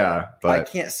 iffy. Yeah. But I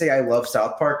can't say I love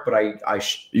South Park, but I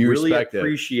really respect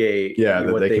appreciate. that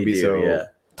what they can be do. so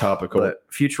topical. But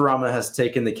Futurama has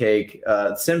taken the cake.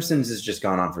 Simpsons has just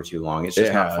gone on for too long. It's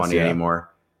just not funny anymore.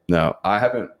 No, I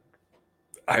haven't.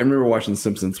 I remember watching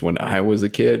Simpsons when I was a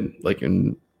kid. I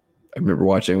remember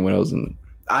watching when I was in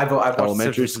I've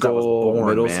elementary school,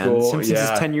 middle school. Simpsons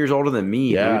is 10 years older than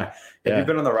me. Yeah. Dude. Have you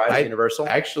been on the ride at Universal?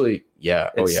 Actually, yeah.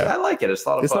 I like it. It's a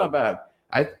lot of It's fun. not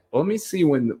bad. Let me see is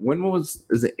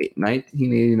it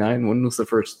 1989? When was the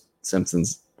first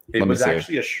Simpsons? It was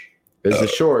actually it was a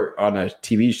short on a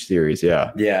TV series.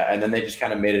 Yeah. Yeah, and then they just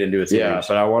kind of made it into a series. Yeah,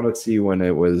 but I want to see when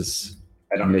it was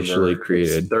initially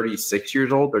created. It's 36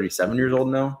 years old, 37 years old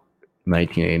now.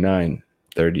 1989,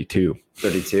 32.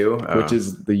 32, which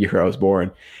is the year I was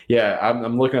born. Yeah,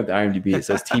 I'm looking at the IMDb. It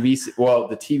says TV. Well,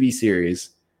 the TV series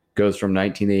goes from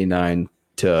 1989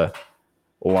 to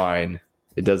line.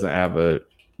 It doesn't have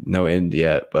no end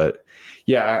yet, but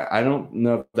yeah, I don't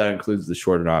know if that includes the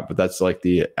short or not. But that's like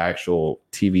the actual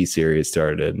TV series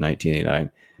started in 1989.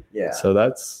 Yeah, so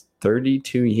that's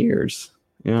 32 years.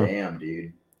 Yeah, damn,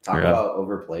 dude. Talk about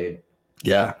overplayed.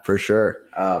 Yeah, for sure.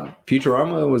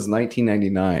 Futurama was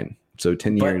 1999. So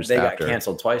 10 years they after. got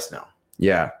canceled twice now.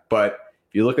 Yeah, but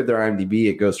if you look at their IMDb,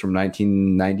 it goes from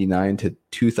 1999 to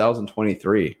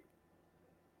 2023.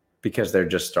 Because they're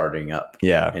just starting up.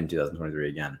 Yeah. In 2023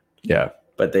 again. Yeah.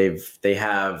 But they've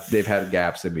had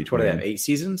gaps in between. What do they have? 8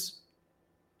 seasons?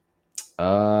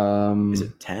 Is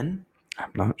it 10?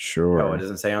 I'm not sure. Oh, it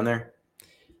doesn't say on there?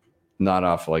 Not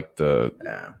off like the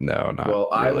no, not well,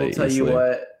 really I will tell you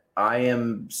what, I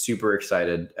am super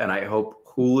excited, and I hope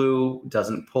Hulu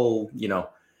doesn't pull,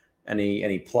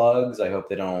 any plugs. I hope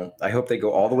they don't. I hope they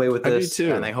go all the way with this. I do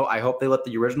too. And I hope they let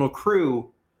the original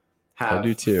crew have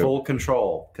too. full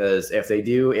control, because if they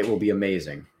do, it will be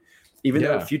amazing. Even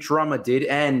though Futurama did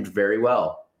end very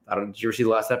well. Did you ever see the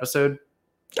last episode?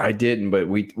 I didn't, but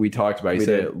we talked about it. You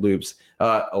said it loops.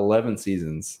 11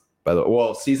 seasons. By the way,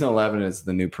 well, season 11 is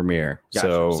the new premiere.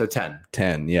 Gotcha. So 10.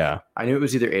 10, yeah. I knew it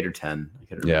was either 8 or 10. I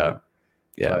couldn't remember.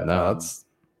 Yeah. But, that's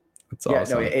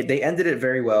awesome. No, they ended it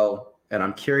very well, and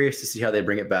I'm curious to see how they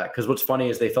bring it back. Because what's funny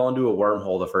is they fell into a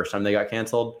wormhole the first time they got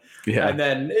canceled. Yeah. And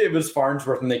then it was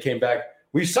Farnsworth, and they came back.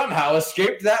 We somehow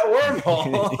escaped that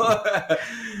wormhole.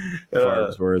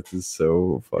 Farnsworth is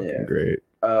so fucking great.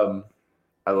 I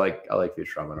like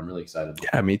Futurama, and I'm really excited.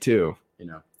 Yeah, me too.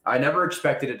 I never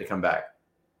expected it to come back.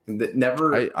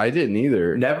 Never. I didn't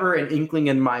either. Never an inkling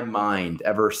in my mind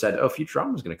ever said, "Oh,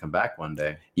 Futurama's going to come back one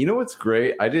day." You know what's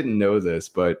great? I didn't know this,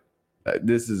 but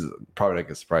this is probably like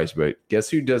a surprise. But guess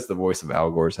who does the voice of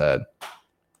Al Gore's head?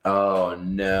 Oh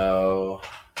no,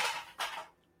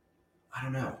 I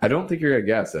don't know. I don't think you're gonna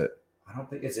guess it. I don't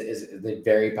think is it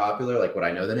very popular? Like, would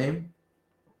I know the name?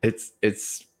 It's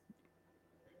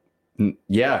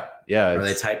yeah. Are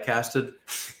they typecasted?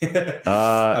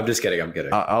 I'm just kidding. I'm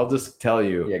kidding. I'll just tell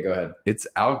you. Yeah, go ahead. It's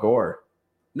Al Gore.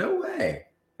 No way.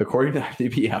 According to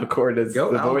IMDb, Al Gore does the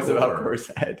Al voice Gore. of Al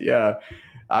Gore's head. Yeah,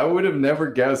 I would have never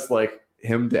guessed like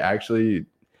him to actually.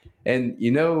 And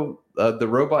the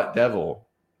Robot Devil.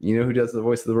 You know who does the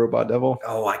voice of the Robot Devil?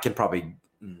 Oh, I could probably.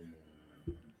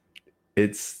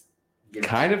 It's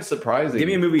kind of surprising. Give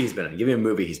me a movie he's been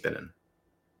in.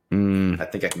 I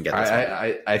think I can get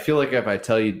this. I feel like if I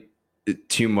tell you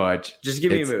too much, just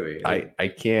give me a movie. I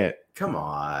can't. Come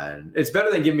on, it's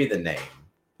better than give me the name.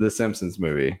 The Simpsons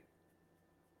movie.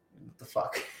 What the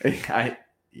fuck? I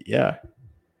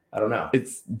don't know.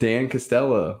 It's Dan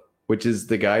Costello, which is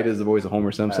the guy who does the voice of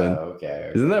Homer Simpson.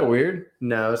 Okay. Isn't that weird?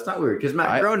 No, it's not weird because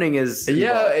Matt Groening is.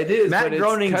 Yeah, it is. Matt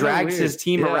Groening drags his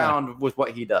team Yeah. around with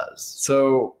what he does.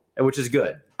 So which is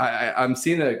good. I'm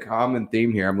seeing a common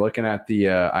theme here. I'm looking at the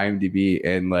IMDb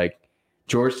and like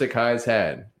George Takei's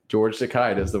head. George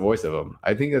Takei does the voice of him.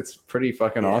 I think that's pretty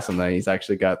fucking awesome that he's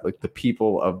actually got like the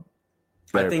people of.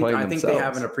 I think they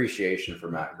have an appreciation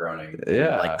for Matt Groening.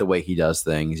 Yeah, like the way he does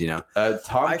things. You know,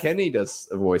 Tom Kenny does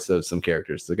a voice of some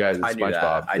characters. The guys in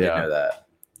SpongeBob. I didn't know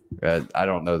that. I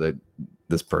don't know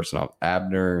this person.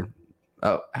 Abner.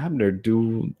 Oh, Abner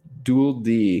Dual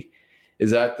D.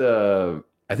 Is that the?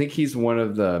 I think he's one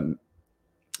of the.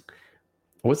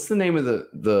 What's the name of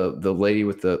the lady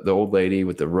with the old lady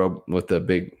with the robe with the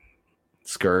big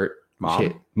skirt?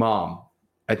 Mom.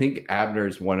 I think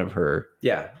Abner's one of her.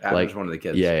 Yeah, Abner's one of the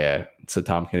kids. Yeah. So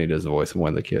Tom Kenny does the voice of one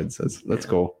of the kids. That's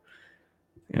cool.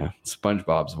 Yeah,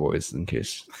 SpongeBob's voice. In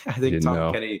case I think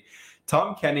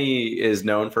Tom Kenny is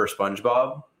known for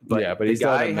SpongeBob, but he's the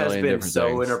guy has been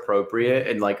so inappropriate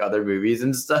in like other movies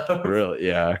and stuff. Really?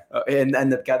 Yeah. And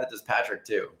the guy that does Patrick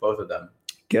too. Both of them.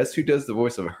 Guess who does the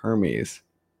voice of Hermes?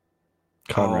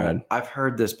 Conrad. I've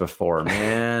heard this before,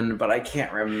 man, but I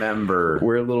can't remember.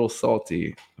 We're a little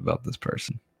salty about this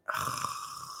person.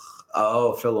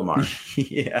 Oh, Philomar.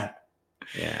 Yeah.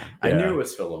 I knew it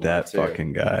was Philomar. That too.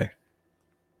 fucking guy.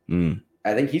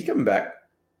 I think he's coming back.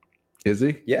 Is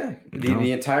he? Yeah.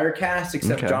 The entire cast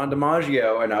except John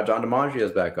DiMaggio, and now John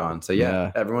DiMaggio's back on. So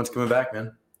yeah, everyone's coming back,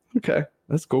 man. Okay,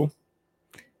 that's cool.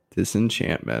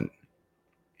 Disenchantment.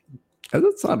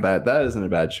 That's not bad. That isn't a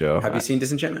bad show. Have you seen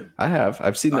Disenchantment? I have.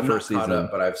 I've seen the first season,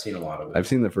 but I've seen a lot of it. I've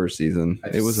seen the first season.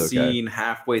 It was okay. I've seen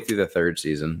halfway through the third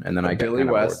season, and then I got Billy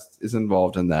West is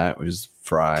involved in that, which is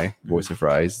Fry, voice of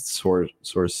Fry. He's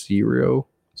Sorcerio.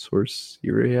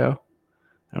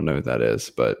 I don't know who that is,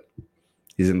 but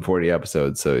he's in 40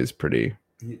 episodes, so he's pretty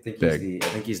big. I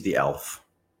think he's the elf.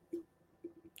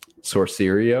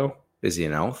 Sorcerio? Is he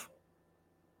an elf?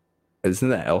 Isn't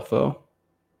that Elfo?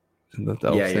 Isn't that the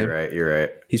elf's name? You're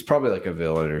right. He's probably like a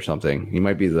villain or something. He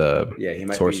might be the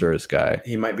sorceress guy.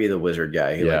 He might be the wizard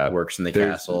guy who like works in the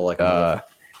castle. Like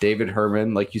David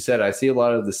Herman, like you said, I see a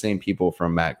lot of the same people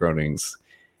from Matt Groening's.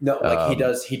 No, like he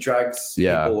does. He drags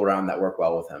people around that work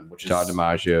well with him, which is John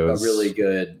DiMaggio. A really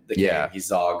good. He's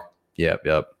Zog. Yep.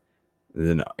 And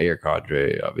then Eric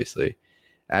Andre, obviously.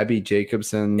 Abby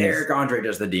Jacobson. Eric Andre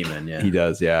does the demon. Yeah, he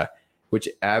does. Yeah. Which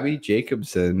Abby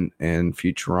Jacobson in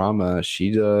Futurama,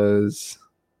 she does.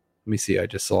 Let me see. I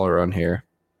just saw her on here.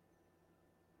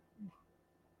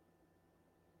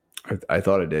 I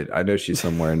thought I did. I know she's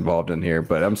somewhere involved in here,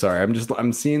 but I'm sorry.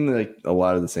 I'm seeing like a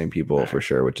lot of the same people for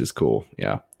sure, which is cool.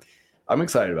 Yeah, I'm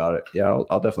excited about it. Yeah,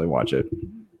 I'll definitely watch it.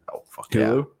 Oh fuck Hulu.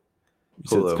 Yeah.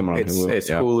 Hulu. It's coming on Hulu. It's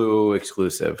Hulu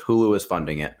exclusive. Hulu is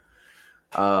funding it.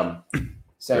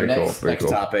 So next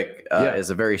topic is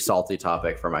a very salty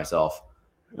topic for myself.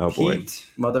 Oh boy, Pete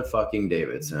motherfucking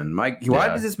Davidson. Mike, why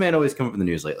does this man always come up in the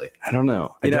news lately? I don't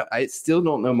know. I still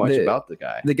don't know much about the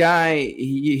guy. The guy,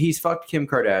 he's fucked Kim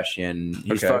Kardashian.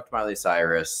 He's fucked Miley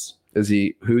Cyrus. Who's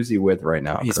he with right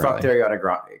now? He's fucked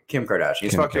Kim Kardashian.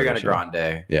 He's fucked Ariana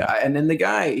Grande. Yeah. And then the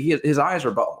guy, his eyes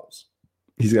are buttholes.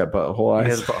 He's got butthole eyes.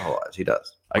 He has butthole eyes. He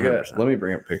does. Let me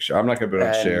bring up a picture. I'm not gonna put it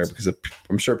on share because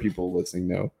I'm sure people listening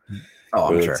know. Oh,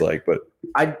 I'm sure. It's like, but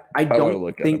I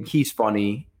don't think he's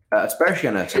funny. Especially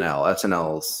on SNL.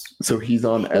 SNL's so he's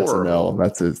on horrible. SNL.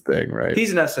 That's his thing, right?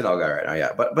 He's an SNL guy right now,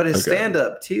 yeah. But his stand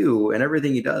up too, and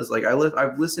everything he does, like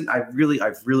I've listened. I've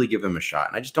really given him a shot,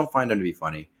 and I just don't find him to be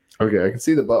funny. Okay, I can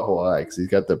see the butthole eye because he's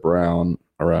got the brown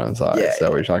around his eyes. Is that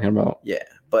what you're talking about? Yeah,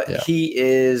 but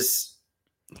he's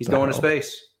going to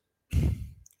space.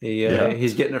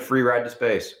 He's getting a free ride to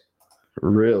space.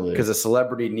 Really? Because a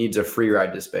celebrity needs a free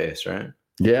ride to space, right?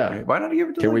 Yeah. Why not give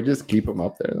it to Can we just keep him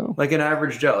up there though? Like an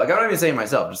average Joe. Like I'm not even saying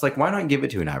myself. Just like why not give it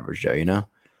to an average Joe, you know?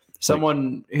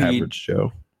 Someone like average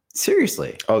Joe.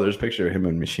 Seriously. Oh, there's a picture of him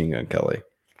and Machine Gun Kelly.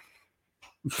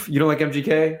 You don't like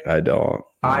MGK? I don't.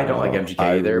 I don't like MGK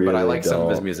either, but I like some of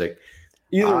his music.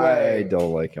 Either way, I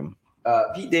don't like him.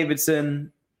 Pete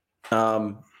Davidson,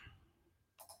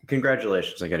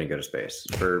 congratulations on getting to go to space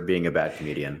for being a bad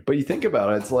comedian. But you think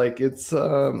about it, it's like it's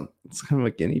kind of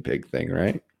a guinea pig thing,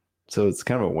 right? So it's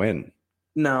kind of a win.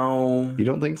 No. You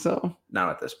don't think so? Not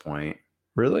at this point.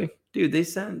 Really? Dude, they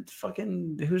sent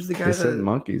fucking who's the guy they sent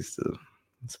monkeys to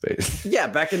space. Yeah,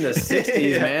 back in the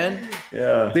 60s, man.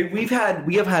 Yeah. We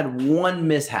have had one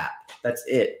mishap. That's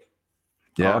it.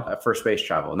 Yeah. For space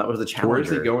travel. And that was the Challenger. Where's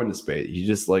he going to space? He's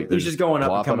just going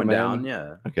up and coming down.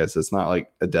 Yeah. Okay, so it's not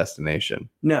like a destination.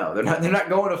 No, they're not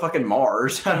going to fucking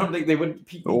Mars. I don't think they would.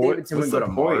 Pete Davidson would go to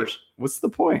Mars. What's the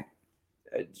point?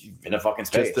 You've been to fucking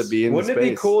space. Just to be in Wouldn't space. It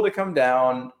be cool to come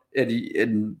down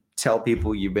and tell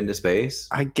people you've been to space?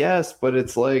 I guess, but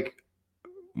it's like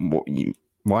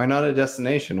Why not a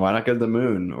destination? Why not go to the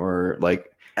moon or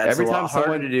like That's every a lot time harder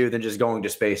someone to do than just going to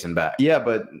space and back. Yeah,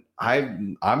 but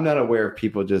I'm not aware of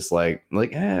people just like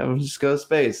we'll just go to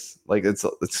space. Like it's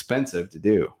expensive to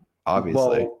do,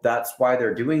 obviously. Well, that's why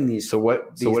they're doing these. So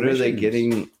what these are they missions.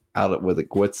 getting out of with it?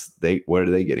 What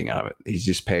are they getting out of it? He's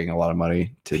just paying a lot of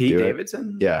money to Pete do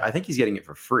Davidson? Yeah. I think he's getting it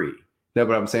for free. No,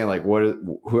 but I'm saying like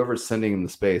whoever's sending him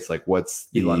to space, like what's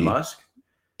Elon Musk?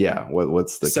 Yeah,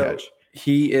 what's the catch?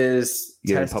 He is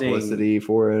Getting testing publicity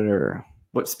for it or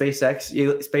what SpaceX?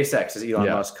 SpaceX is Elon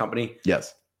Yeah. Musk's company.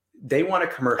 yes. They want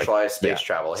to commercialize space Yeah,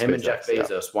 travel. Him and Jeff SpaceX,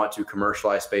 Bezos want to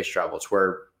commercialize space travel. It's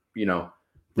where, rich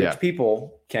Yeah.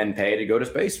 people can pay to go to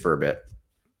space for a bit.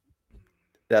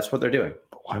 That's what they're doing.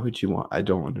 Why would you want? I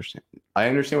don't understand. I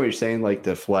understand what you're saying, like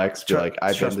the flex, be like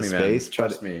I've been Trust to me, space. man.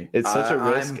 Trust me. It's such a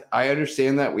I'm risk. I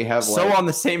understand that we have so like, on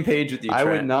the same page with you, I would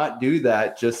Trent. not do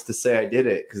that just to say I did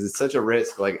it because it's such a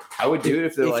risk. Like I would do it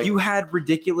if they're If like you had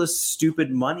ridiculous,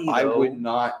 stupid money, I though, would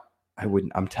not. I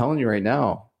wouldn't. I'm telling you right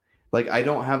now. Like I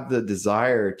don't have the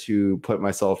desire to put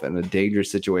myself in a dangerous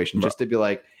situation just to be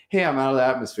like, hey, I'm out of the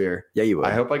atmosphere. Yeah, you would.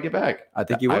 I hope I get back. I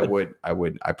think you would. I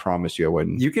would. I promise you I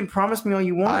wouldn't. You can promise me all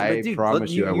you want. I but dude,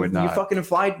 promise you I would You not. fucking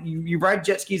fly. You ride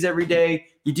jet skis every day.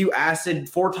 You do acid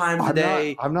 4 times a I'm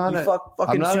day. I'm not you a, fuck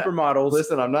fucking not a- supermodels.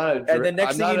 listen, I'm not a And then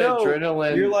next I'm thing you not know,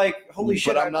 adrenaline. You're like, holy but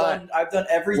shit! I'm not- I've done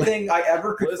everything I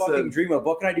ever could Listen, fucking dream of.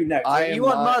 What can I do next? I Like, am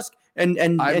Elon not- Musk and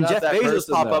I'm not Jeff that Bezos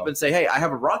person, pop up though. and say, hey, I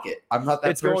have a rocket. I'm not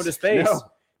that It's going to person. space. No.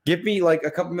 Give me like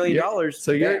a couple $1 million.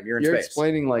 So Bam, you're in you're space.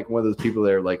 explaining like one of those people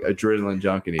that are like adrenaline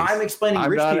junkies. I'm explaining I'm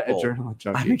rich not people. an adrenaline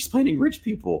junkie. I'm explaining rich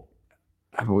people.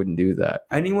 I wouldn't do that.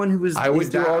 Anyone who is I would is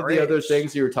do that all the other rich.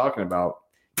 things you were talking about,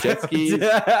 jet skis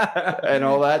and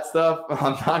all that stuff.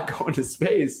 I'm not going to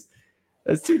space.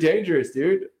 That's too dangerous,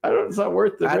 dude. It's not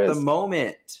worth the At risk. the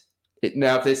moment.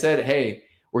 Now, if they said, "Hey,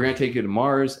 we're gonna take you to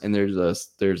Mars," and there's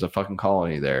a fucking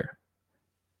colony there,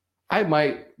 I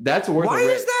might. That's worth. Why a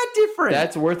risk. is that different?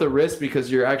 That's worth a risk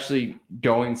because you're actually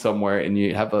going somewhere, and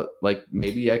you have a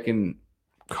maybe I can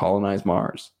colonize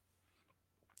Mars.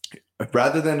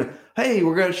 Rather than, hey,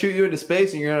 we're gonna shoot you into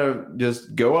space and you're gonna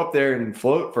just go up there and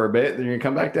float for a bit, then you're gonna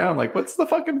come back down. Like, what's the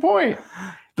fucking point?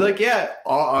 Be like, yeah,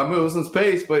 I was in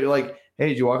space, but you're like, hey,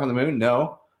 did you walk on the moon?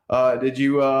 No. Did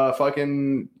you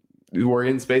fucking were you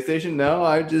in the space station? No,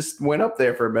 I just went up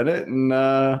there for a minute and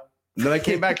then I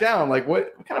came back down. Like,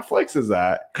 what kind of flex is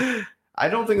that? I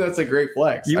don't think that's a great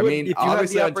flex. You I would- mean, if you have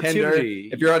obviously the on Tinder, opportunity-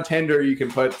 if you're on Tinder, you can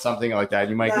put something like that.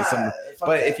 You might get some,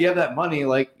 but if you have that money,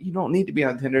 like you don't need to be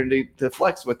on Tinder to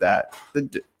flex with that.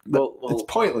 It's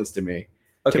pointless to me.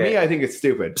 okay. To me, I think it's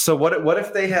stupid. So what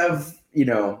if they have,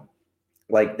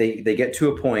 like they get to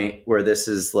a point where this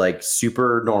is like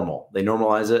super normal. They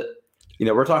normalize it.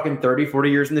 We're talking 30, 40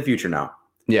 years in the future now.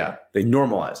 Yeah, They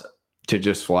normalize it. to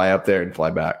just fly up there and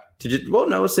fly back.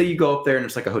 No, say you go up there and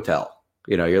it's like a hotel.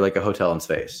 You're like a hotel in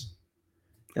space.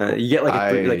 You get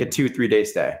like a 2-3 day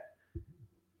stay.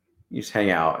 You just hang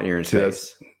out and you're in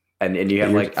space. And you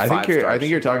have like I think 5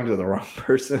 you're stars. talking to the wrong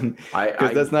person I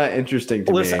because that's not interesting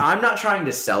to listen. me. I'm not trying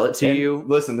to sell it to And you.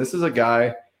 Listen, this is a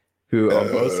guy who, on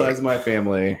both sides of my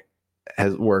family,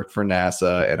 has worked for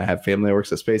NASA, and I have family that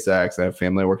works at SpaceX. I have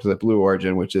family that works at Blue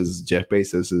Origin, which is Jeff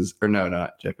Bezos's, or no,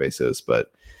 not Jeff Bezos,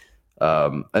 but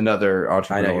another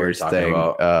entrepreneur's talking thing.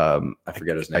 about. I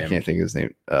forget his name. I can't think of his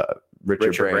name.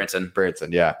 Richard Branson.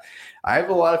 Branson, yeah. I have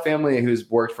a lot of family who's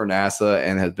worked for NASA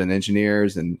and has been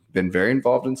engineers and been very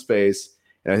involved in space.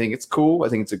 And I think it's cool. I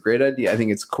think it's a great idea. I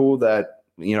think it's cool that,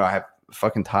 I have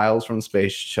fucking tiles from the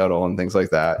space shuttle and things like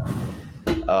that.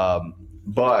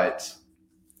 But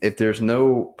if there's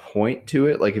no point to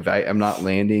it, like if I am not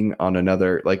landing on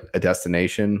another, like a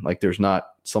destination, like there's not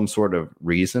some sort of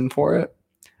reason for it,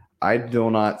 I do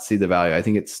not see the value. I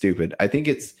think it's stupid. I think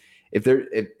it's, if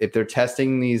they're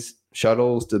testing these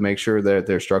shuttles to make sure that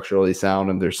they're structurally sound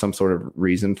and there's some sort of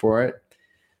reason for it,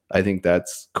 I think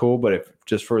that's cool. But if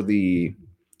just for the,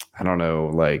 I don't know,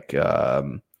 like I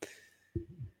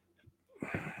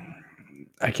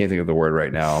can't think of the word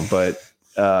right now, but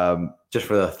Just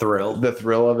for the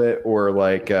thrill of it, or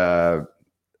like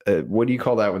what do you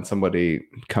call that when somebody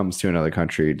comes to another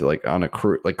country to, like on a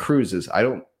cruise, like cruises? I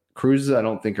don't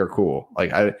think are cool.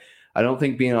 Like I don't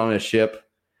think being on a ship.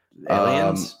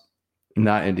 aliens.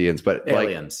 Not Indians, but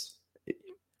Aliens. Like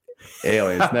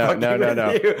aliens. No.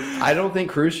 I don't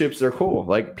think cruise ships are cool.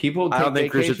 Like people take I don't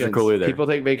think cruise ships are vacations. cool either. People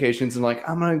take vacations and like,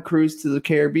 I'm gonna cruise to the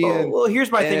Caribbean. Well,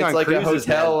 here's my and thing it's on like cruises,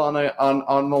 a hotel man.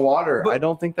 on the water. But I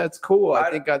don't think that's cool.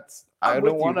 I think that's I I'm don't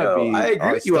with you, want to though. be. I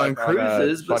agree with you on stuck a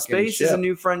cruises, but fucking space is a ship.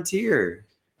 new frontier.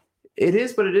 It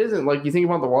is, but it isn't. Like you think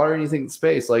about the water and you think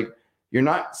space. Like you're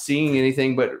not seeing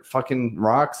anything but fucking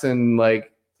rocks and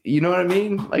like you know what I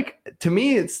mean? Like, to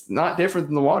me, it's not different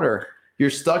than the water. You're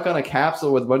stuck on a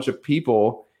capsule with a bunch of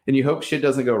people and you hope shit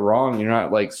doesn't go wrong. You're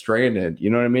not like stranded.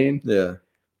 You know what I mean? Yeah.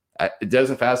 It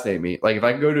doesn't fascinate me. Like, if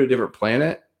I could go to a different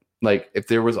planet, like if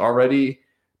there was already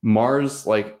Mars,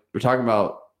 like we talked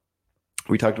about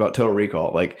Total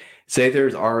Recall. Like, say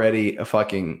there's already a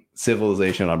fucking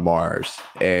civilization on Mars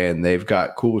and they've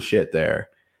got cool shit there.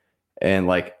 And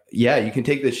like, yeah, you can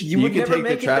take this. You can take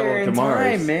the travel to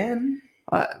Mars, man.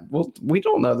 Well, we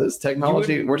don't know this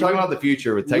technology. We're talking about the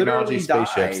future with technology,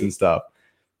 spaceships, and stuff.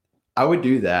 I would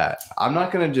do that. I'm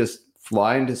not going to just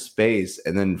fly into space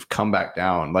and then come back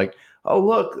down. Like, oh,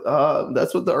 look,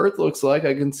 that's what the Earth looks like.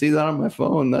 I can see that on my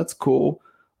phone. That's cool.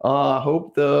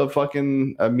 Hope the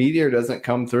fucking meteor doesn't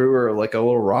come through or like a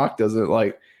little rock doesn't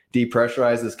like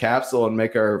depressurize this capsule and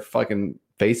make our fucking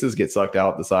faces get sucked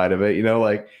out the side of it. You know,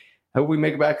 like, hope we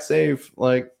make it back safe.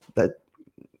 Like that.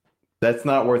 That's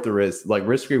not worth the risk. Like,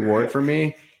 risk reward for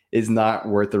me is not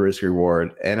worth the risk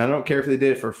reward. And I don't care if they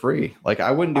did it for free. Like,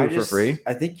 I wouldn't do it for free.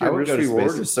 I think your risk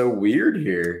reward is so weird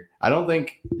here. I don't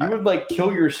think you would like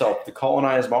kill yourself to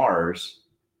colonize Mars.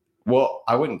 Well,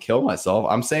 I wouldn't kill myself.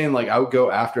 I'm saying like I would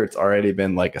go after it's already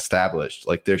been like established.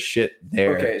 Like, there's shit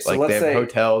there. Okay, so like let's they have say,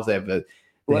 hotels. They have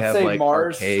say like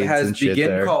Mars has begun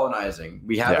there. colonizing.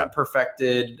 We haven't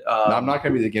perfected. No, I'm not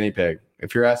going to be the guinea pig.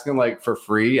 If you're asking like for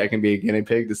free, I can be a guinea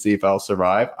pig to see if I'll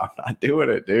survive. I'm not doing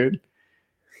it, dude.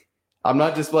 I'm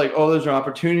not just like, oh, there's an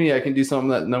opportunity. I can do something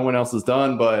that no one else has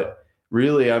done. But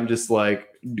really, I'm just like,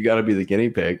 you got to be the guinea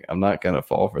pig. I'm not going to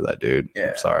fall for that, dude.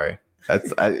 Yeah. I'm sorry. I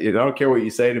don't care what you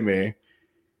say to me.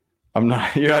 I'm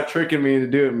not. You're not tricking me to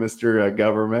do it, Mr.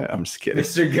 Government. I'm just kidding,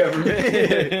 Mr.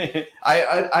 Government.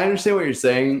 I understand what you're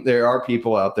saying. There are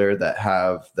people out there that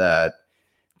have that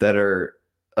are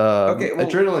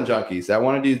adrenaline junkies that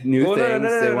want to do new things.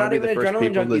 They want to be the first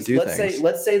people to do things.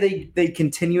 Let's say they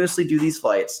continuously do these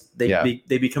flights. They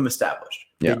become established.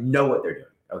 Yeah. They know what they're doing.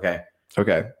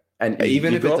 Okay. And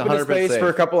even if it's 100% space for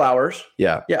a couple hours.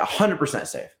 Yeah. 100%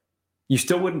 safe. You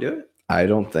still wouldn't do it? I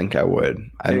don't think I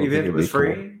would. Even if it was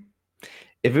free? Cool.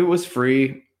 If it was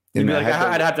free, I'd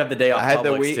have to have the day off. I had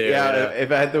the week. Too,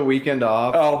 if I had the weekend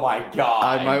off. Oh my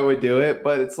god! I might would do it,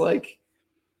 but it's like,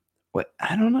 what?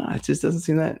 I don't know. It just doesn't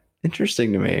seem that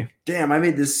interesting to me. Damn, I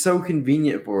made this so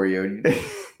convenient for you.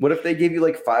 What if they gave you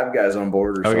like 5 guys on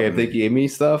board or something? Okay, if they gave me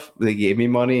stuff, they gave me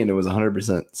money, and it was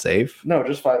 100% safe. No,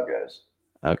 just 5 guys.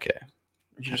 Okay.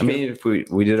 I mean, if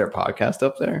we did our podcast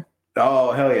up there.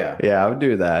 Oh hell yeah! Yeah, I would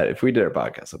do that. If we did our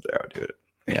podcast up there, I would do it.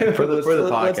 Yeah, for the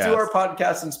podcast. Let's do our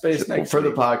podcast in space next week.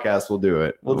 The podcast, we'll do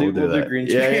it. We'll do green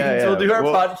screen. Yeah. We'll do our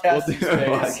podcast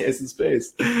in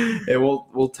space. And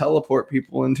we'll teleport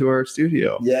people into our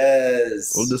studio.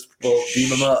 Yes. We'll beam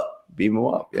them up. Beam them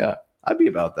up. Yeah. I'd be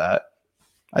about that.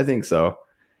 I think so.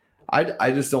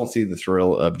 I just don't see the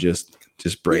thrill of just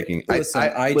breaking. Yeah,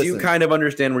 I do kind of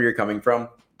understand where you're coming from,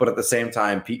 but at the same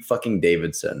time, Pete fucking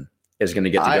Davidson is going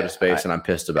to get to go to space, and I'm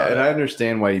pissed about it. And I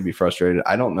understand why you'd be frustrated.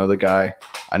 I don't know the guy.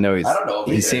 I know I don't know.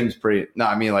 He seems pretty. No,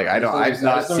 I mean, like I've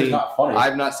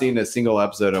not seen a single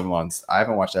episode of him on. I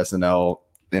haven't watched SNL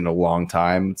in a long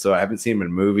time, so I haven't seen him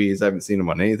in movies. I haven't seen him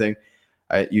on anything.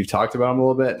 You've talked about him a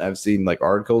little bit, and I've seen like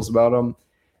articles about him,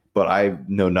 but I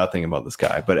know nothing about this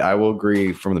guy. But I will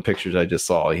agree from the pictures I just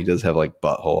saw, he does have like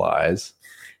butthole eyes.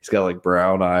 He's got like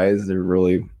brown eyes. They're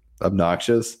really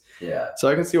obnoxious. Yeah. So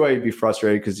I can see why you'd be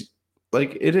frustrated because.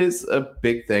 Like, it is a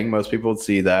big thing. Most people would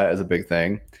see that as a big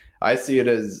thing. I see it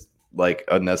as like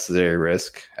unnecessary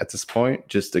risk at this point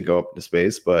just to go up into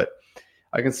space. But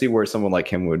I can see where someone like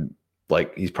him would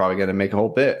like, he's probably going to make a whole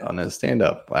bit on his stand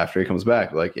up after he comes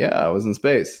back. Like, yeah, I was in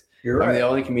space. You're right. I'm the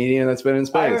only comedian that's been in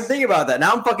space. I didn't even think about that.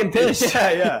 Now I'm fucking pissed.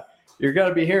 Yeah. You're going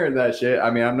to be hearing that shit.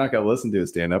 I mean, I'm not going to listen to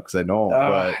his stand up because I don't,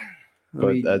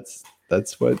 but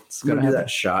that's what's going to happen. That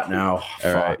shot now.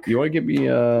 All right. You want to give me,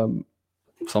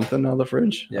 something out of the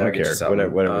fridge? Yeah, I don't care.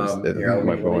 Whatever.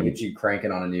 We'll get you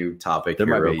cranking on a new topic. There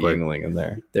here might real be quick. Yingling in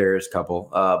there. There's a couple.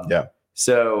 Yeah.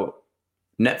 So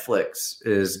Netflix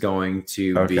is going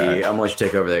to be. I'm gonna let you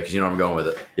take over there because you know where I'm going with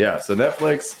it. Yeah. So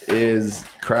Netflix is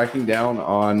cracking down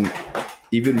on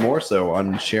even more so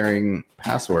on sharing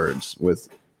passwords with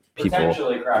people.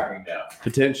 Potentially cracking down.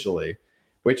 Potentially,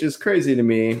 which is crazy to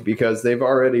me because they've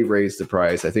already raised the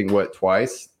price. I think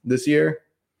twice this year.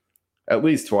 At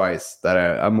least twice that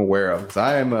I'm aware of because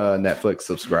I am a Netflix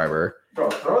subscriber.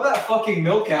 Bro, throw that fucking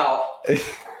milk out.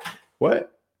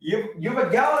 What? You have a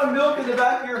gallon of milk in the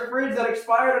back of your fridge that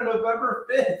expired on November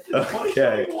 5th,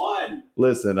 2021.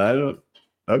 Listen, I don't.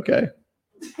 Okay.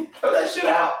 Throw that shit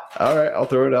out. All right, I'll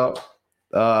throw it out.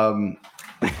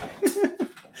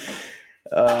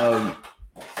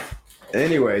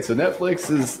 Anyway, so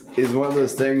Netflix is one of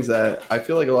those things that I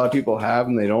feel like a lot of people have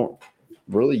and they don't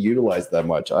really utilize that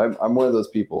much. I'm one of those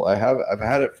people. I've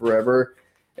had it forever,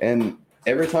 and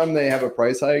every time they have a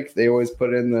price hike, they always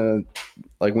put in the,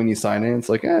 like when you sign in, it's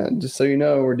like, just so you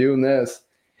know, we're doing this,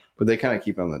 but they kind of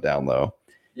keep it on the down low.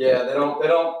 Yeah, they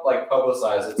don't like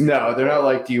publicize it. No, they're not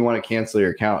like, do you want to cancel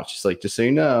your account? It's just like, just so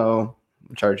you know,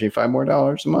 I'm charging you $5 more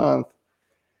a month.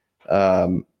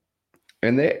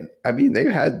 And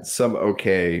they've had some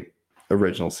okay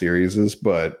original series,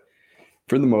 but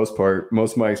for the most part,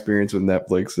 most of my experience with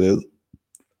Netflix is,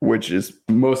 which is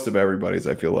most of everybody's,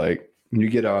 I feel like, you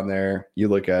get on there, you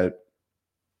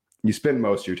spend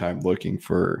most of your time looking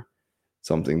for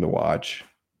something to watch,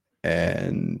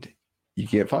 and you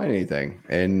can't find anything.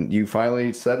 And you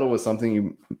finally settle with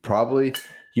something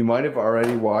you might have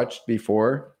already watched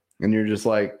before, and you're just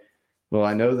like, well,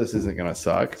 I know this isn't going to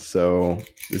suck, so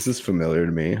this is familiar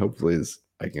to me. Hopefully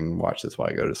I can watch this while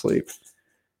I go to sleep.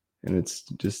 And it's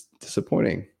just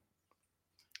disappointing.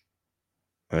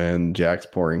 And Jack's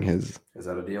pouring his... Is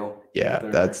that a deal? Yeah,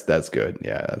 that's good.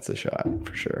 Yeah, that's a shot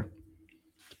for sure.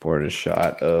 He's pouring a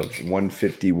shot of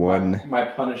 151 My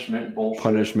punishment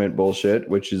bullshit,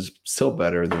 which is still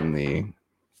better than the...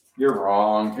 You're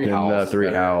wrong. Three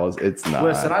Howls. It's not.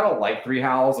 Listen, I don't like Three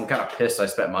Howls. I'm kind of pissed I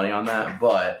spent money on that,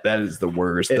 but that is the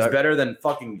worst. It's better than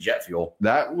fucking jet fuel.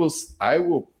 I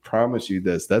will promise you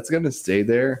this. That's gonna stay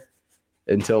there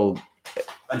until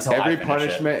every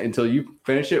punishment, until you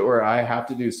finish it, or I have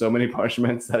to do so many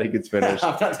punishments that it gets finished.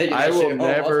 I will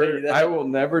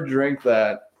never drink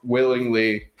that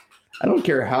willingly. I don't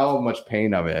care how much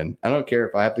pain I'm in. I don't care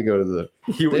if I have to go to the...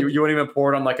 You won't even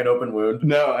pour it on like an open wound?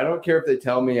 No, I don't care if they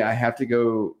tell me I have to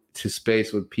go to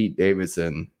space with Pete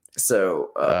Davidson.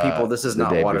 So, people, this is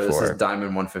not water. This is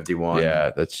Diamond 151. Yeah,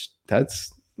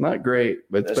 that's not great,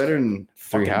 but it's better than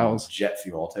Three Howls. Jet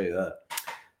fuel, I'll tell you that.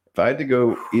 If I had to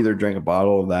go either drink a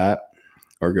bottle of that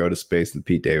or go to space with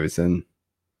Pete Davidson,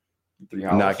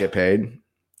 not get paid,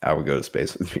 I would go to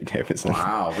space with Pete Davidson.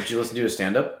 Wow. Would you listen to a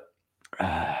stand-up?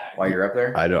 While you're up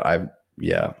there?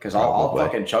 Yeah. Because I'll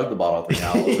fucking chug the bottle of Three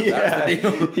Howls.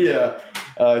 Yeah.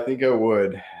 I think I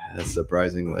would.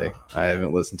 Surprisingly. I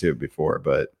haven't listened to it before,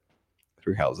 but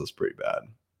Three Howls is pretty bad.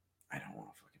 I don't want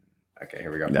to fucking... Okay,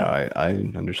 here we go. No, I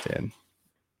understand.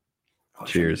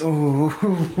 Cheers.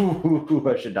 Ooh,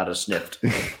 I should not have sniffed.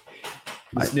 You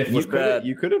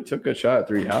could have took a shot at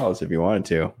Three Howls if you wanted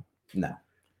to. No.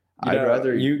 I'd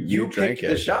rather you drank it.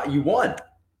 The shot. You won.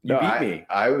 You beat me.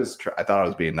 I thought I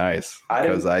was being nice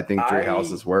because I think Three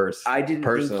Howls is worse. I didn't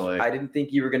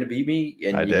think you were going to beat me,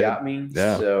 and you got me.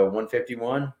 Yeah. So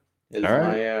 151 is my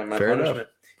Fair punishment.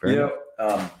 Enough.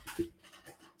 I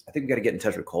think we got to get in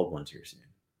touch with Cold Ones here soon.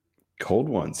 Cold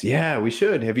Ones, yeah, we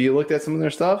should. Have you looked at some of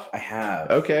their stuff? I have.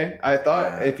 Okay, I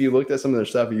thought if you looked at some of their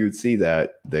stuff, you would see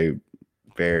that they're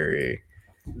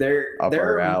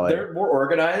more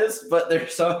organized, but they're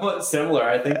somewhat similar.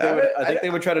 I think they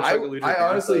would try to. I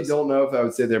honestly don't know if I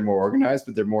would say they're more organized,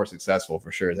 but they're more successful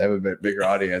for sure. They have a bigger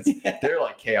audience. Yeah. They're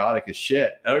like chaotic as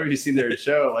shit. I don't know if you've seen their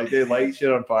show. Like they light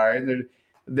shit on fire, and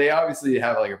they obviously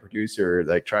have like a producer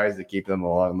that tries to keep them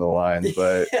along the lines,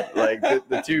 but like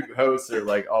the two hosts are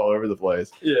like all over the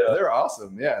place. Yeah, they're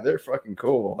awesome. Yeah, they're fucking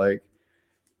cool. Like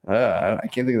I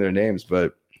can't think of their names,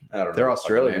 but. I don't know they're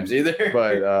Australians either,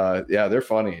 but yeah, they're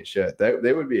funny as shit.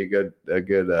 They would be a good. I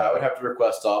would have to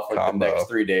request off like combo. The next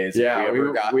 3 days. Yeah, we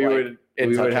would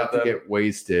have to get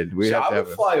wasted. We have to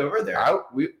fly over there. I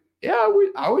would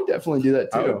definitely do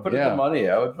that too. I would put in the money.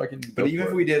 I would fucking. But even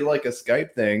if we did like a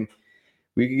Skype thing,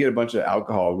 we could get a bunch of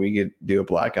alcohol. We could do a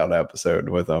blackout episode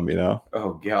with them. You know?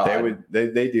 Oh god,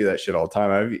 they do that shit all the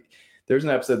time. There's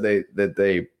an episode they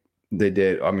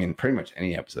did. I mean, pretty much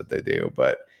any episode they do,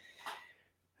 but.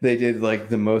 They did like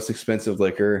the most expensive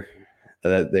liquor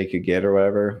that they could get or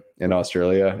whatever in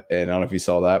Australia. And I don't know if you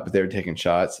saw that, but they were taking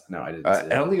shots. No, I didn't. I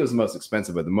don't think it was the most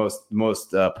expensive, but the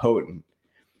most potent.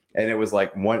 And it was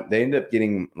like they ended up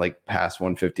getting like past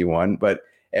 151, but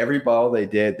every bottle they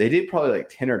did probably like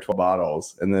 10 or 12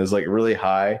 bottles. And it was like really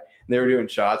high. And they were doing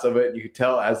shots of it. And you could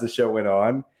tell as the show went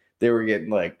on, they were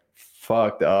getting like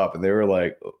fucked up and they were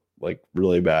like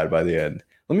really bad by the end.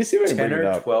 Let me see if I can bring it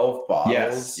up. 10 or 12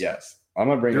 bottles? Yes. I'm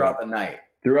gonna bring throughout the night.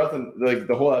 Throughout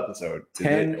the whole episode.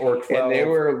 10 or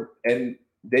 12. And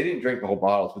they didn't drink the whole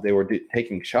bottles, but they were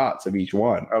taking shots of each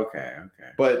one. Okay.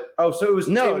 But so it was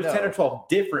 10 or 12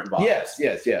 different bottles.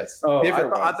 Yes. Oh,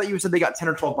 I thought you said they got 10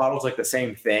 or 12 bottles like the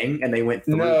same thing and they went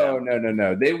through them.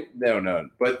 No.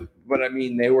 But I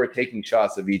mean they were taking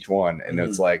shots of each one and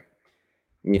it's like,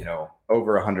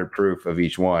 over 100 proof of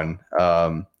each one.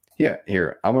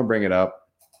 Here, I'm gonna bring it up.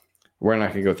 We're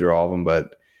not gonna go through all of them,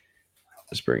 but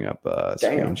just bring up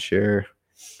screen share.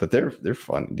 But they're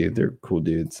fun, dude. They're cool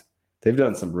dudes. They've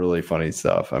done some really funny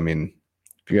stuff. I mean,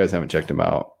 if you guys haven't checked them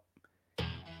out,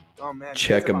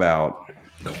 check them out.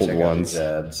 Cold Ones.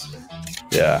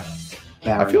 Yeah.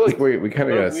 I feel like we kind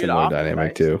of got a similar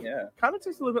dynamic too. Yeah. Kind of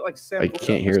tastes a little bit like Sam. I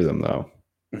can't hear them though.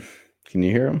 Can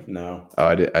you hear them? No. Oh,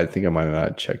 I think I might have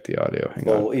not checked the audio. Hang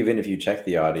on. Well, even if you check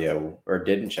the audio or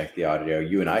didn't check the audio,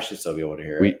 you and I should still be able to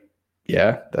hear it.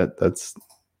 Yeah, that's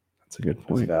a good It's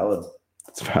point. valid.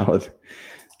 It's valid.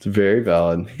 It's very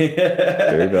valid.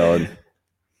 Very valid.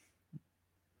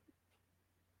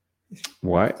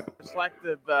 Why? It's like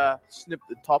they've snipped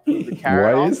the top of the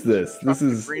carrot. Why off, is this? This chucked the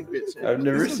is. green bits in. I've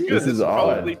never seen This is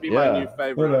odd. Probably be my new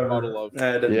favorite whatever. bottle of.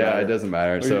 Yeah, it doesn't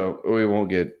matter. So we won't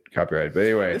get copyrighted. But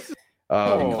anyway, This is- It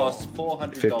um, costs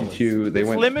 $400. 52. They It's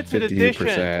went limited 50%, edition.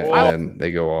 and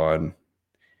they go on,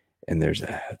 and there's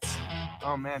ads.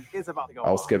 Oh man, it's about to go.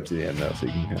 I'll off. skip to the end though, so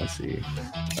you can kind of see.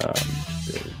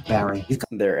 Barry.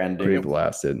 They're ending. Pretty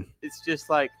blasted. It's just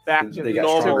like back to They the got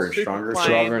normal, stronger and super stronger. plain,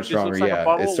 Stronger and just looks stronger, like a yeah.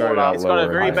 bottle It of started water. out It's got a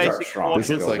lower. very Mine starts basic strong. This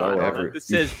looks like cork every- that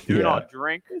says "Do yeah. not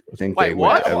drink." I think Wait, they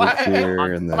what? went What? every tier,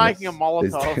 I'm and then liking a it's-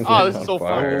 Molotov. they Oh, this is lit so on fun.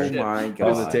 fire. Oh Shit. my on the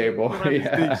god. table. One of these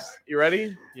Yeah. things. You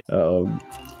ready?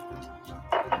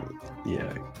 Yeah.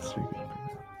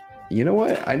 You know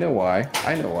what? I know why.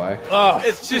 Oh,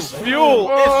 it's just fuel.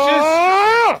 It's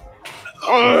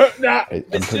I'm it's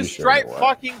pretty just sure straight I know why.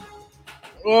 fucking.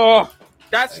 Oh,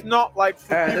 that's not like.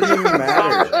 It doesn't even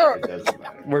matter. It doesn't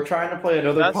matter. We're trying to play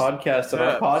another That's- podcast on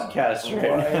our podcast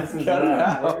right now. Cut it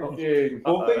out.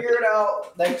 We'll figure it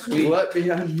out next week. Let me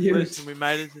unmute. Listen, we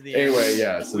made it to the end. Anyway,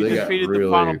 yeah. So We they got defeated really,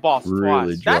 the final boss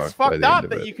really twice. drunk That's by fucked the up end of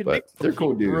that it, you can but make they're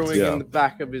cool dudes. brewing Yeah. in the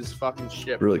back of his fucking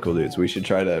ship. Really cool dudes. We should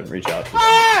try to reach out to them.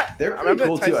 Ah! They're I pretty remember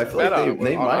cool it too. I tasted feel like better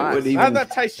they on might ice. would How'd even.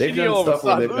 that taste They've shitty done all of a stuff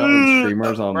where they've sudden? done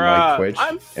streamers on like Bruh, Twitch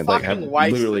I'm and like have fucking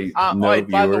wasted. literally no wait,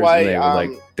 by viewers, the way, and they would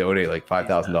like donate like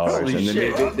 $5,000, Holy and then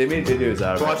shit. they made videos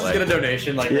out of Watch it. us Like, get a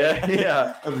donation. Like yeah,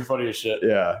 yeah, that'd be funny as shit.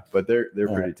 yeah. But they're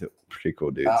All pretty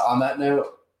cool dudes. On that note,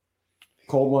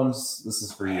 cold ones. This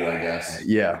is for you, I guess.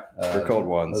 Yeah, for cold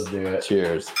ones. Let's do it.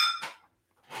 Cheers.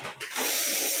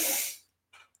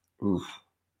 Oof.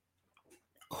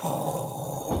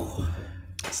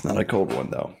 It's not a cold one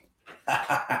though.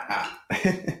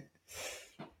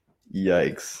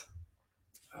 Yikes.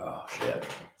 Oh shit.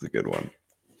 It's a good one.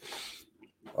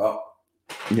 Well,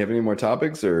 You have any more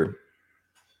topics or?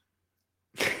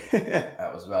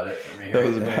 that was about it for me. That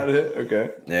was about it.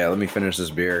 Okay. Yeah, let me finish this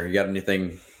beer. You got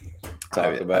anything to talk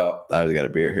I- about? I've got a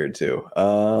beer here too.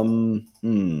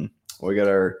 We got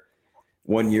our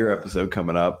 1 year episode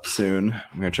coming up soon.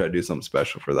 I'm gonna try to do something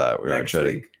special for that. We're gonna Next try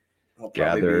week. Will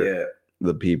probably gather- be it.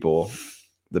 to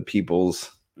the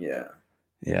peoples. Yeah.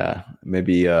 Yeah,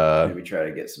 maybe Maybe try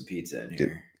to get some pizza in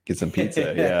here. get some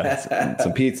pizza. Yeah,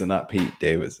 some pizza, not Pete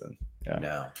Davidson. Yeah.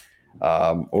 No.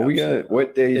 Well, we got.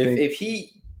 What day you think If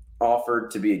he offered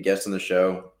to be a guest on the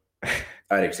show,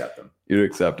 I'd accept him. you'd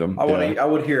accept him? I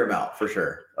would hear him out for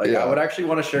sure. Like Yeah. I would actually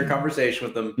want to share a conversation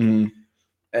with him Mhm.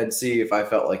 and see if I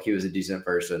felt like he was a decent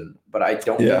person. But I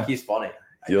don't Yeah. think he's funny.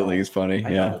 You don't think he's funny? I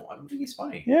Yeah. don't think he's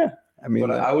funny. Yeah. I mean,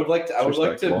 But I would like to. I would like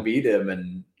to respectable. meet him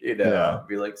and Yeah.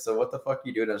 be like, so what the fuck are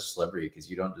you doing as a celebrity? Because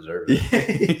you don't deserve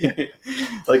it.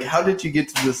 like, how did you get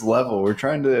to this level? We're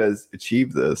trying to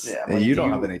achieve this, Yeah, and like, you do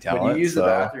don't have any talent. When you use the so-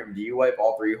 bathroom, do you wipe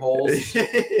all 3 holes?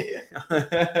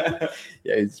 yeah,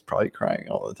 he's probably crying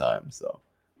all the time. So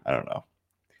I don't know,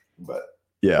 But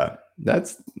yeah,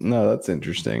 that's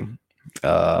interesting.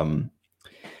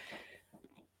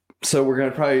 So we're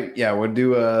gonna probably we'll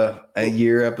do a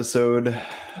year episode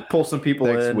pull some people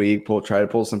next in. week. Try to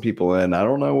pull some people in. I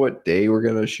don't know what day we're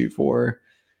gonna shoot for.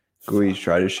 Could we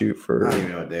try to shoot I for? don't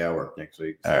even know what day I work next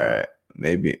week. so- All right,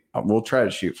 maybe we'll try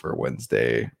to shoot for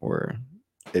Wednesday, or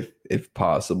if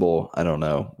possible. I don't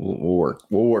know. We'll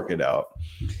work it out.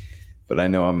 But I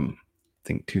know I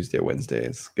think Tuesday, Wednesday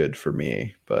is good for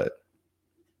me. But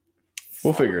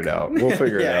we'll figure it out. We'll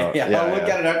figure it out. Yeah, I'll look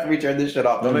at it after we turn this shit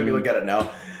off. Don't make me look at it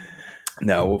now.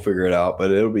 No, we'll figure it out.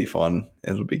 But it'll be fun.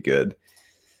 It'll be good.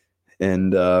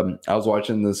 And I was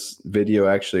watching this video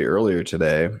actually earlier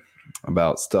today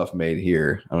about stuff made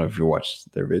here. I don't know if you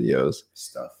watched their videos.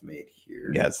 Stuff made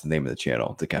here. Yeah, it's the name of the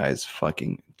channel. The guy's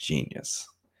fucking genius.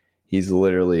 He's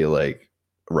literally like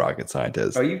a rocket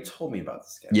scientist. Oh, you told me about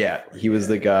this guy. Yeah, before. he was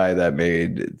the guy that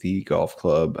made the golf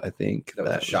club, I think. that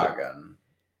was a shotgun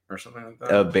or something like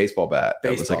that. A baseball bat that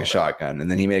was like a Baseball bat. shotgun. And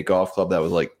then he made a golf club that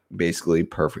was like basically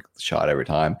perfect shot every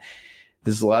time.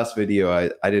 This is the last video.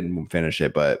 I didn't finish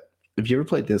it, but have you ever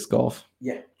played disc golf?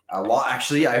 Yeah, a lot.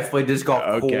 Actually, I've played disc golf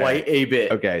Okay. quite a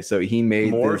bit. Okay, so he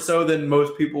made More this, so than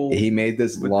most people. he made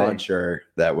this would think. launcher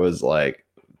that was like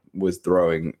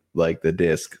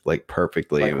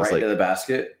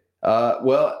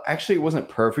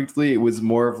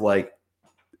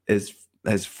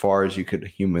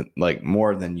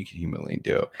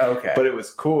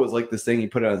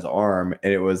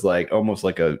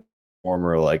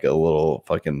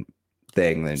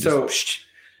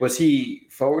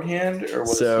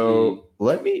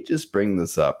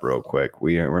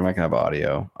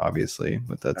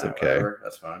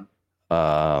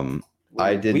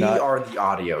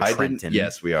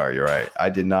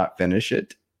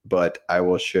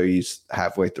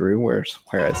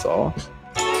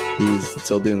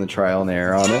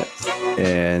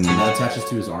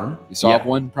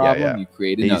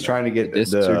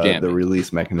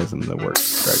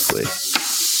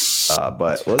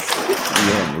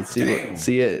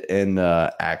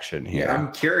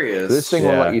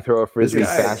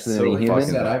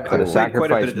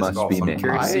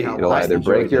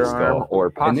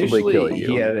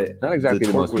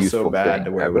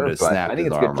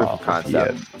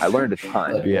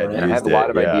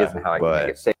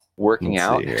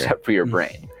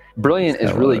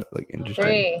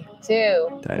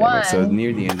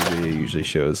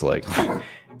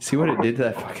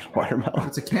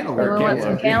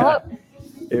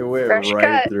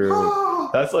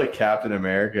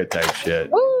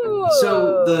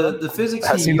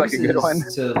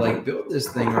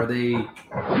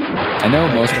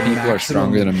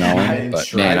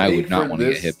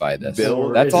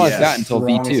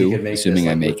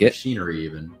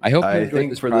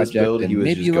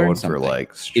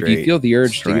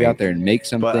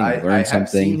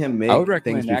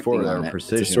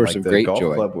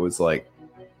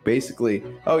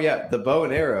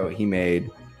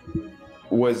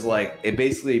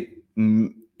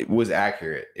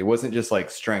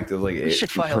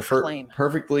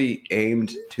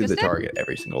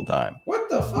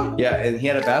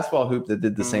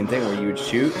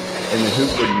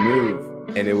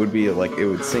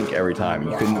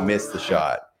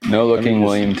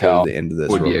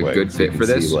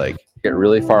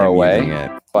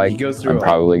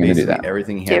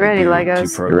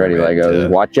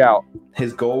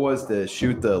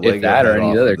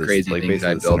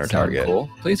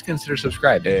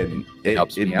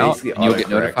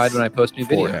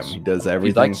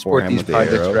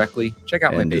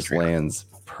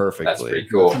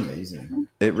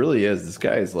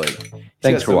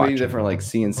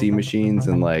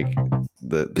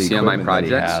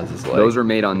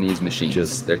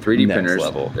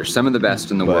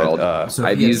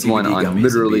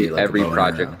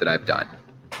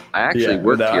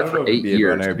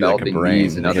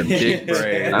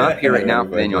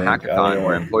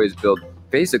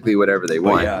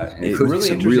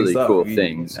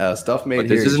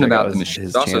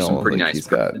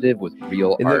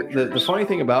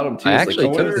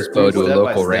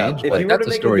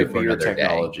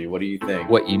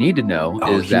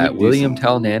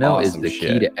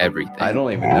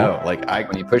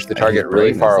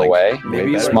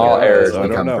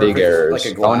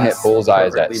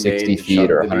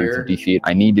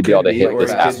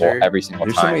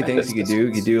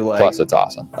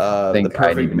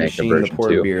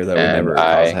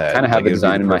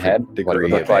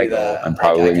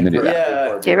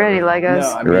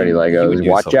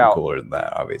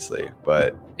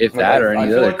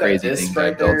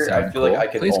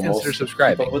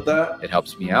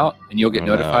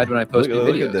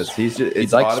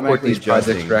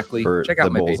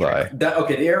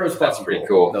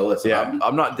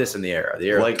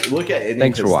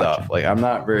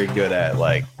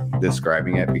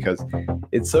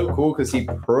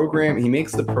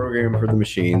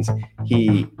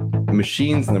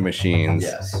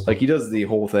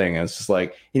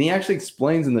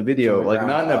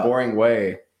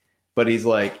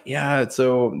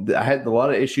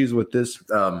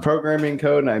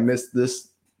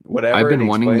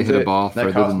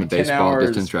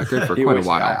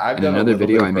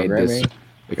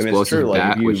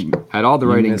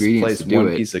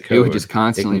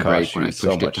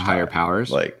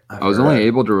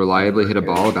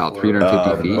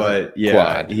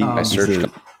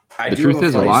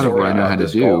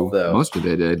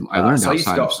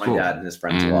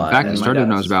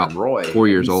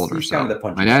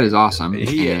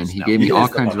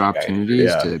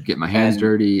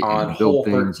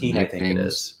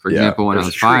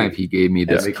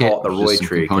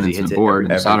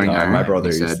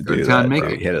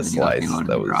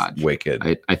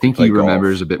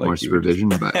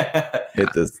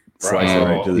Hit this slice it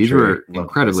right to the These tree. were Love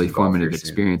incredibly racing golf formative here soon.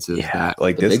 experiences. Yeah, that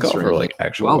like the disc bigs golf were or like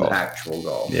actual well golf. actual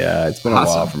golf. Yeah, it's been a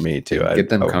Awesome. while for me too. Get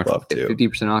them I would comfortable. love Get to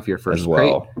 50% off your first as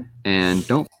well. crate. And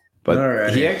don't. But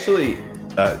Alrighty. he actually,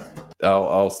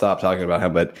 I'll stop talking about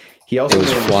him. But he also It was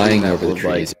made a machine flying that over the would,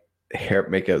 trees.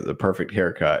 make the perfect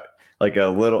haircut, like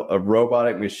a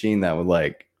robotic machine that would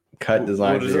like cut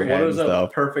designs of your head and a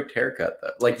stuff. perfect haircut though?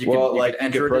 Like you Well, could, you like could you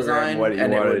enter could a program design what you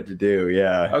and it wanted would. to do.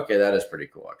 Yeah. Okay, that is pretty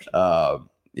cool actually.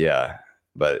 Yeah,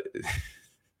 but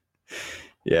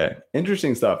yeah,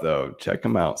 interesting stuff though. Check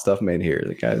him out. Stuff made here.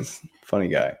 The guy's funny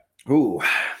guy. Ooh,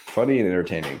 Funny and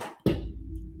entertaining.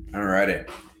 alrighty.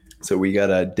 So we got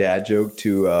a dad joke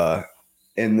to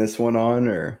end this one on,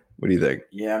 or what do you think?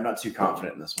 Yeah, I'm not too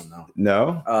confident in this one though.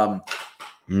 No.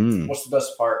 What's the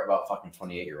best part about fucking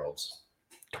 28-year-olds?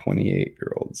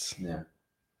 28-year-olds. Yeah,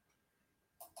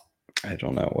 I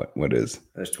don't know what is.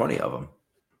 there's 20 of them.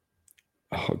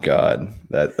 Oh God,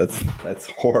 that's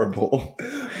horrible.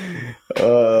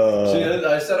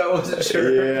 I said I wasn't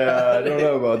sure. Yeah, I don't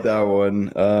know about that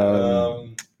one.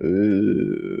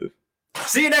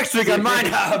 See you next week on Mind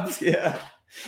Hubs. Yeah.